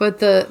other ones. But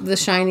the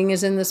Shining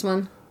is in this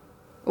one.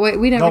 Wait,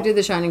 we never did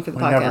The Shining for the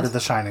podcast. We never did The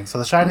Shining, so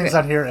The Shining's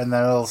on here, and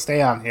then it'll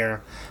stay on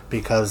here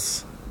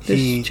because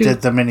he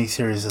did the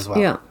mini-series as well.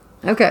 Yeah.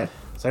 Okay.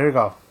 So there you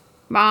go.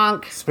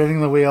 Bonk.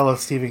 Spinning the wheel of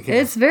Stephen King.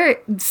 It's very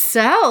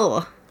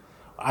Cell.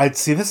 I'd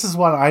see. This is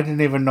one I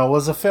didn't even know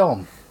was a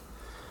film.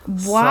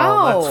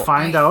 Wow. So let's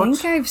find out. I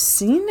think I've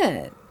seen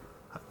it.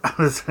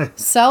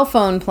 Cell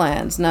phone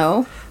plans,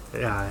 no?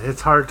 Yeah,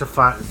 it's hard to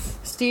find.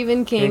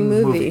 Stephen King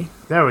movie.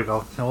 There we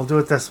go. And we'll do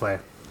it this way.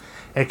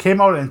 It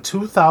came out in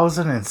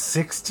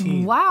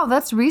 2016. Wow,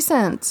 that's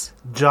recent.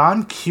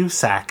 John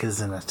Cusack is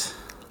in it.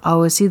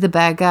 Oh, is he the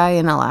bad guy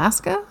in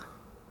Alaska?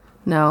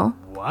 No.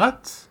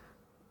 What?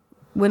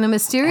 When a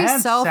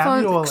mysterious cell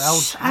phone... Samuel L.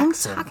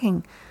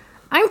 Jackson.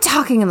 I'm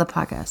talking in the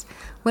podcast.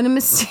 When a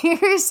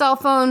mysterious cell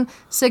phone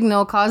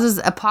signal causes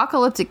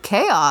apocalyptic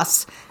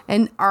chaos,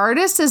 an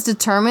artist is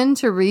determined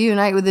to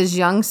reunite with his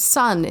young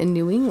son in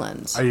New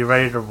England. Are you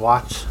ready to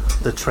watch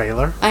the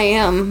trailer? I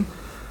am.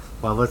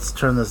 Well, let's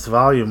turn this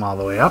volume all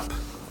the way up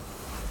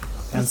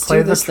and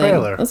play the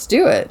trailer. Let's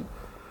do it.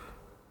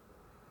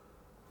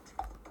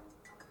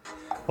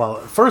 Well,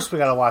 first we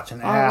got to watch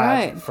an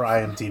ad right. for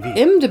IMDb.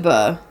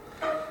 IMDb.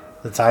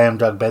 It's I Am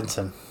Doug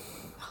Benson.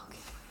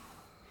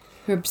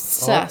 You're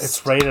obsessed. Oh,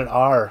 it's rated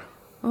R.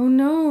 Oh,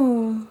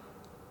 no.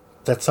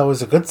 That's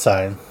always a good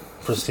sign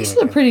for Stephen This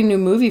is a pretty new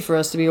movie for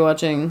us to be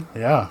watching.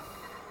 Yeah.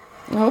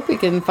 I hope we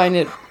can find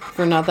it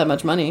for not that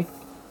much money.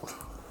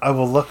 I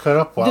will look it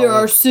up. There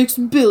are 6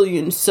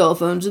 billion cell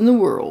phones in the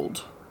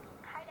world.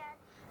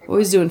 Oh,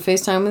 he's doing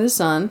FaceTime with his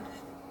son.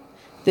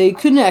 They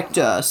connect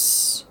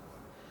us.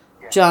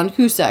 John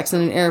Cusack's in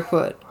an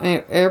airport,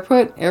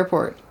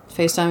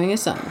 FaceTiming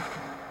his son.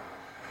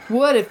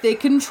 What if they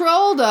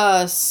controlled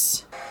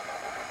us?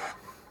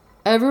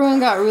 Everyone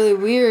got really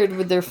weird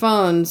with their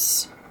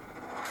phones.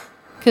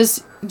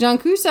 Because John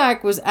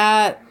Cusack was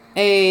at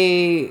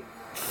a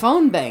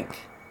phone bank.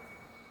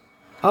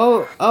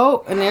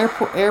 Oh, an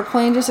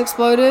airplane just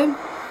exploded.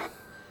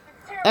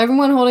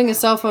 Everyone holding a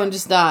cell phone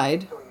just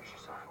died.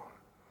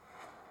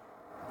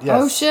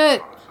 Yes. Oh,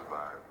 shit.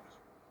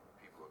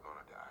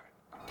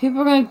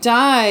 People are going to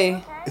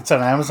die. It's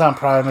on Amazon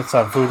Prime, it's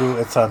on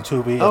Vudu, it's on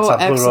Tubi, it's on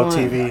Pluto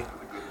TV.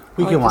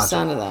 We can watch the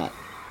sound of that.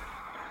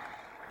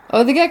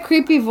 Oh, they got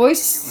creepy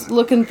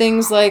voice-looking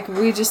things like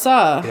we just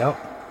saw.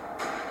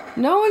 Yep.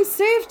 No one's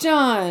safe,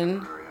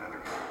 John.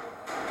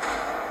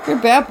 You're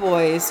bad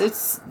boys.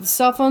 It's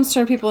cell phones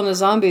turn people into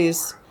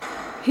zombies.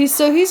 He's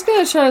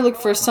gonna try to look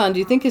for his son. Do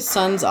you think his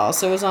son's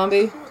also a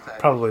zombie?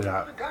 Probably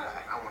not.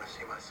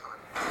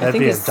 That'd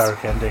be a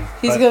dark ending.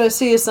 He's gonna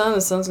see his son.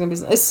 His son's gonna be.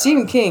 It's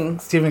Stephen King.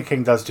 Stephen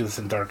King does do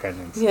some dark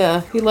endings.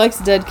 Yeah, he likes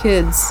dead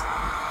kids.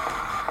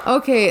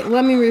 Okay,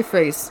 let me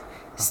rephrase.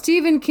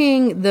 Stephen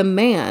King, the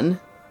man,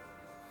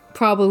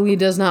 probably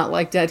does not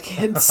like dead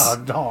kids.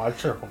 No, I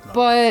sure hope not.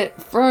 But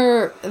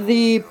for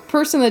the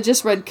person that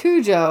just read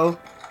Cujo,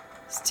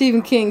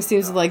 Stephen King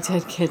seems to like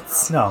dead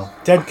kids. No,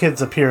 dead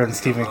kids appear in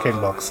Stephen King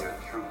books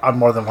on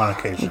more than one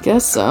occasion. I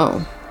guess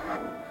so.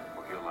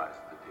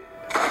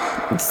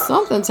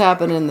 Something's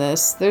happened in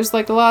this. There's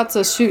like lots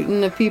of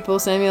shooting of people.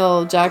 Samuel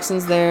L.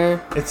 Jackson's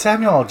there. It's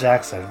Samuel L.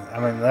 Jackson. I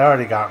mean, they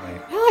already got me.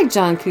 I like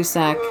John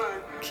Cusack.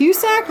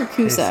 Cusack or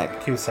Cusack?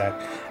 He's Cusack.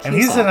 And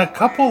he's in a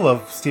couple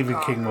of Stephen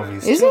King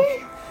movies, Is too.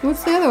 he?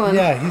 What's the other one?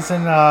 Yeah, he's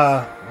in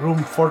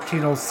Room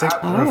 1406,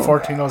 or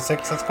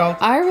 1406 it's called.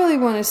 I really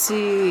want to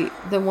see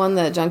the one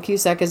that John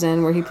Cusack is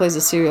in where he plays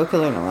a serial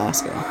killer in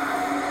Alaska.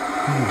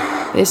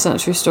 It's not a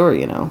true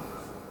story, you know.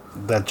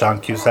 That John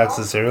Cusack's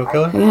a serial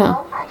killer?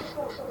 Yeah.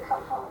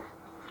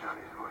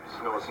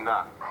 No, it's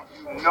not.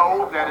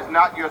 No, that is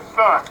not your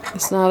son.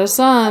 It's not a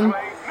son.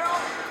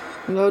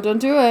 No, don't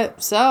do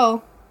it.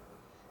 Cell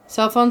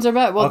phones are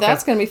bad. Well, Okay.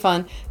 that's going to be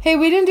fun. Hey,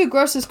 we didn't do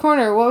Gross's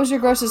Corner. What was your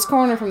Gross's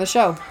Corner from the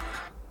show?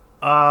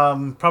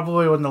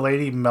 Probably when the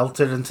lady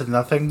melted into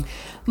nothing.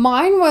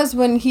 Mine was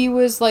when he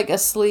was like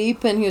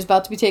asleep and he was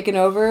about to be taken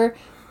over,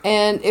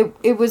 and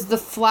it was the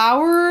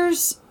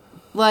flowers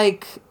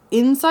like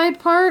inside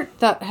part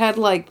that had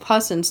like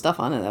pus and stuff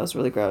on it. That was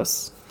really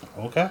gross.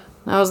 Okay.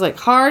 And I was like,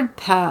 hard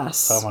pass.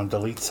 So I'm going to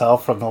delete Cell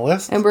from the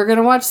list. And we're going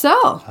to watch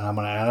Cell. And I'm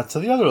going to add it to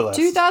the other list.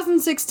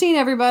 2016,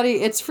 everybody.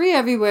 It's free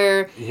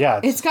everywhere. Yeah.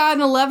 It's got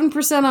an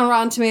 11% on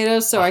Rotten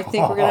Tomatoes, so I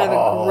think we're going to have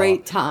a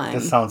great time.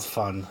 This sounds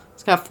fun.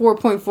 It's got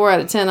 4.4 out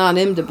of 10 on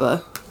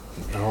IMDb.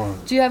 Oh.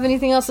 Do you have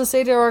anything else to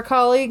say to our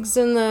colleagues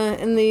in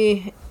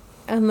the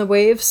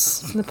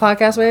waves, in the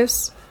podcast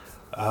waves?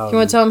 You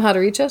want to tell them how to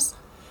reach us?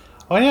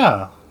 Oh,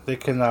 yeah. They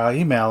can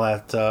email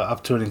at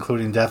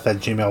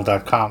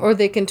uptoandincludingdeath@gmail.com. Or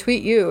they can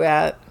tweet you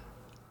at...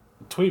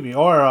 Tweet me.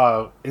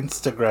 Or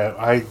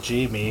Instagram,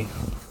 IG me.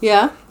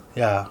 Yeah?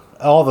 Yeah.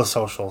 All the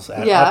socials.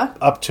 At Yeah.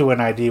 Up to an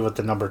ID with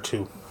the number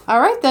 2. All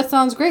right, that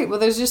sounds great. Well,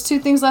 there's just 2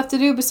 things left to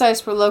do besides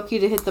for Loki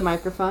to hit the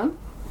microphone.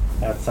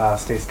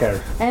 That's Stay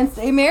Scared. And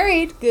stay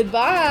married.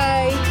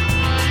 Goodbye.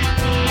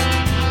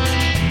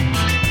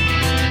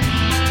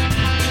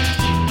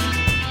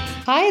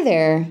 Hi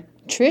there.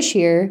 Trish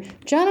here.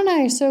 John and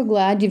I are so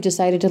glad you've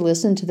decided to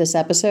listen to this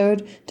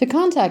episode. To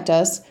contact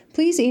us,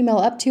 please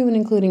email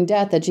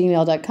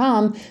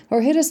uptoandincludingdeath@gmail.com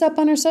or hit us up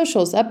on our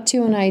socials, up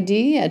to an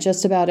ID at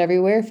just about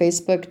everywhere,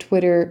 Facebook,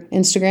 Twitter,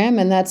 Instagram,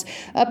 and that's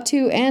up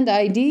to and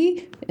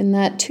ID, and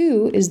that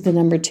 2 is the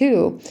number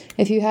 2.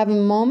 If you have a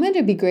moment,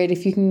 it'd be great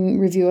if you can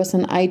review us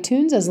on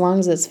iTunes as long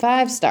as it's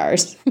 5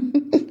 stars.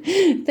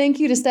 Thank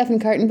you to Stefan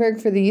Kartenberg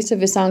for the use of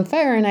his song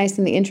Fire and Ice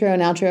in the intro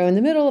and outro in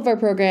the middle of our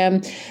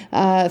program.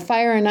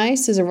 Fire and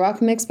Ice is a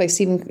rock mix by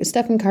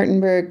Stefan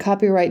Kartenberg,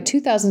 copyright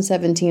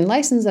 2017,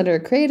 licensed under a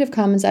Creative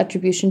Commons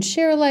Attribution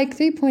Share Alike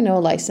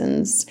 3.0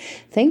 license.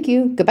 Thank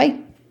you. Goodbye.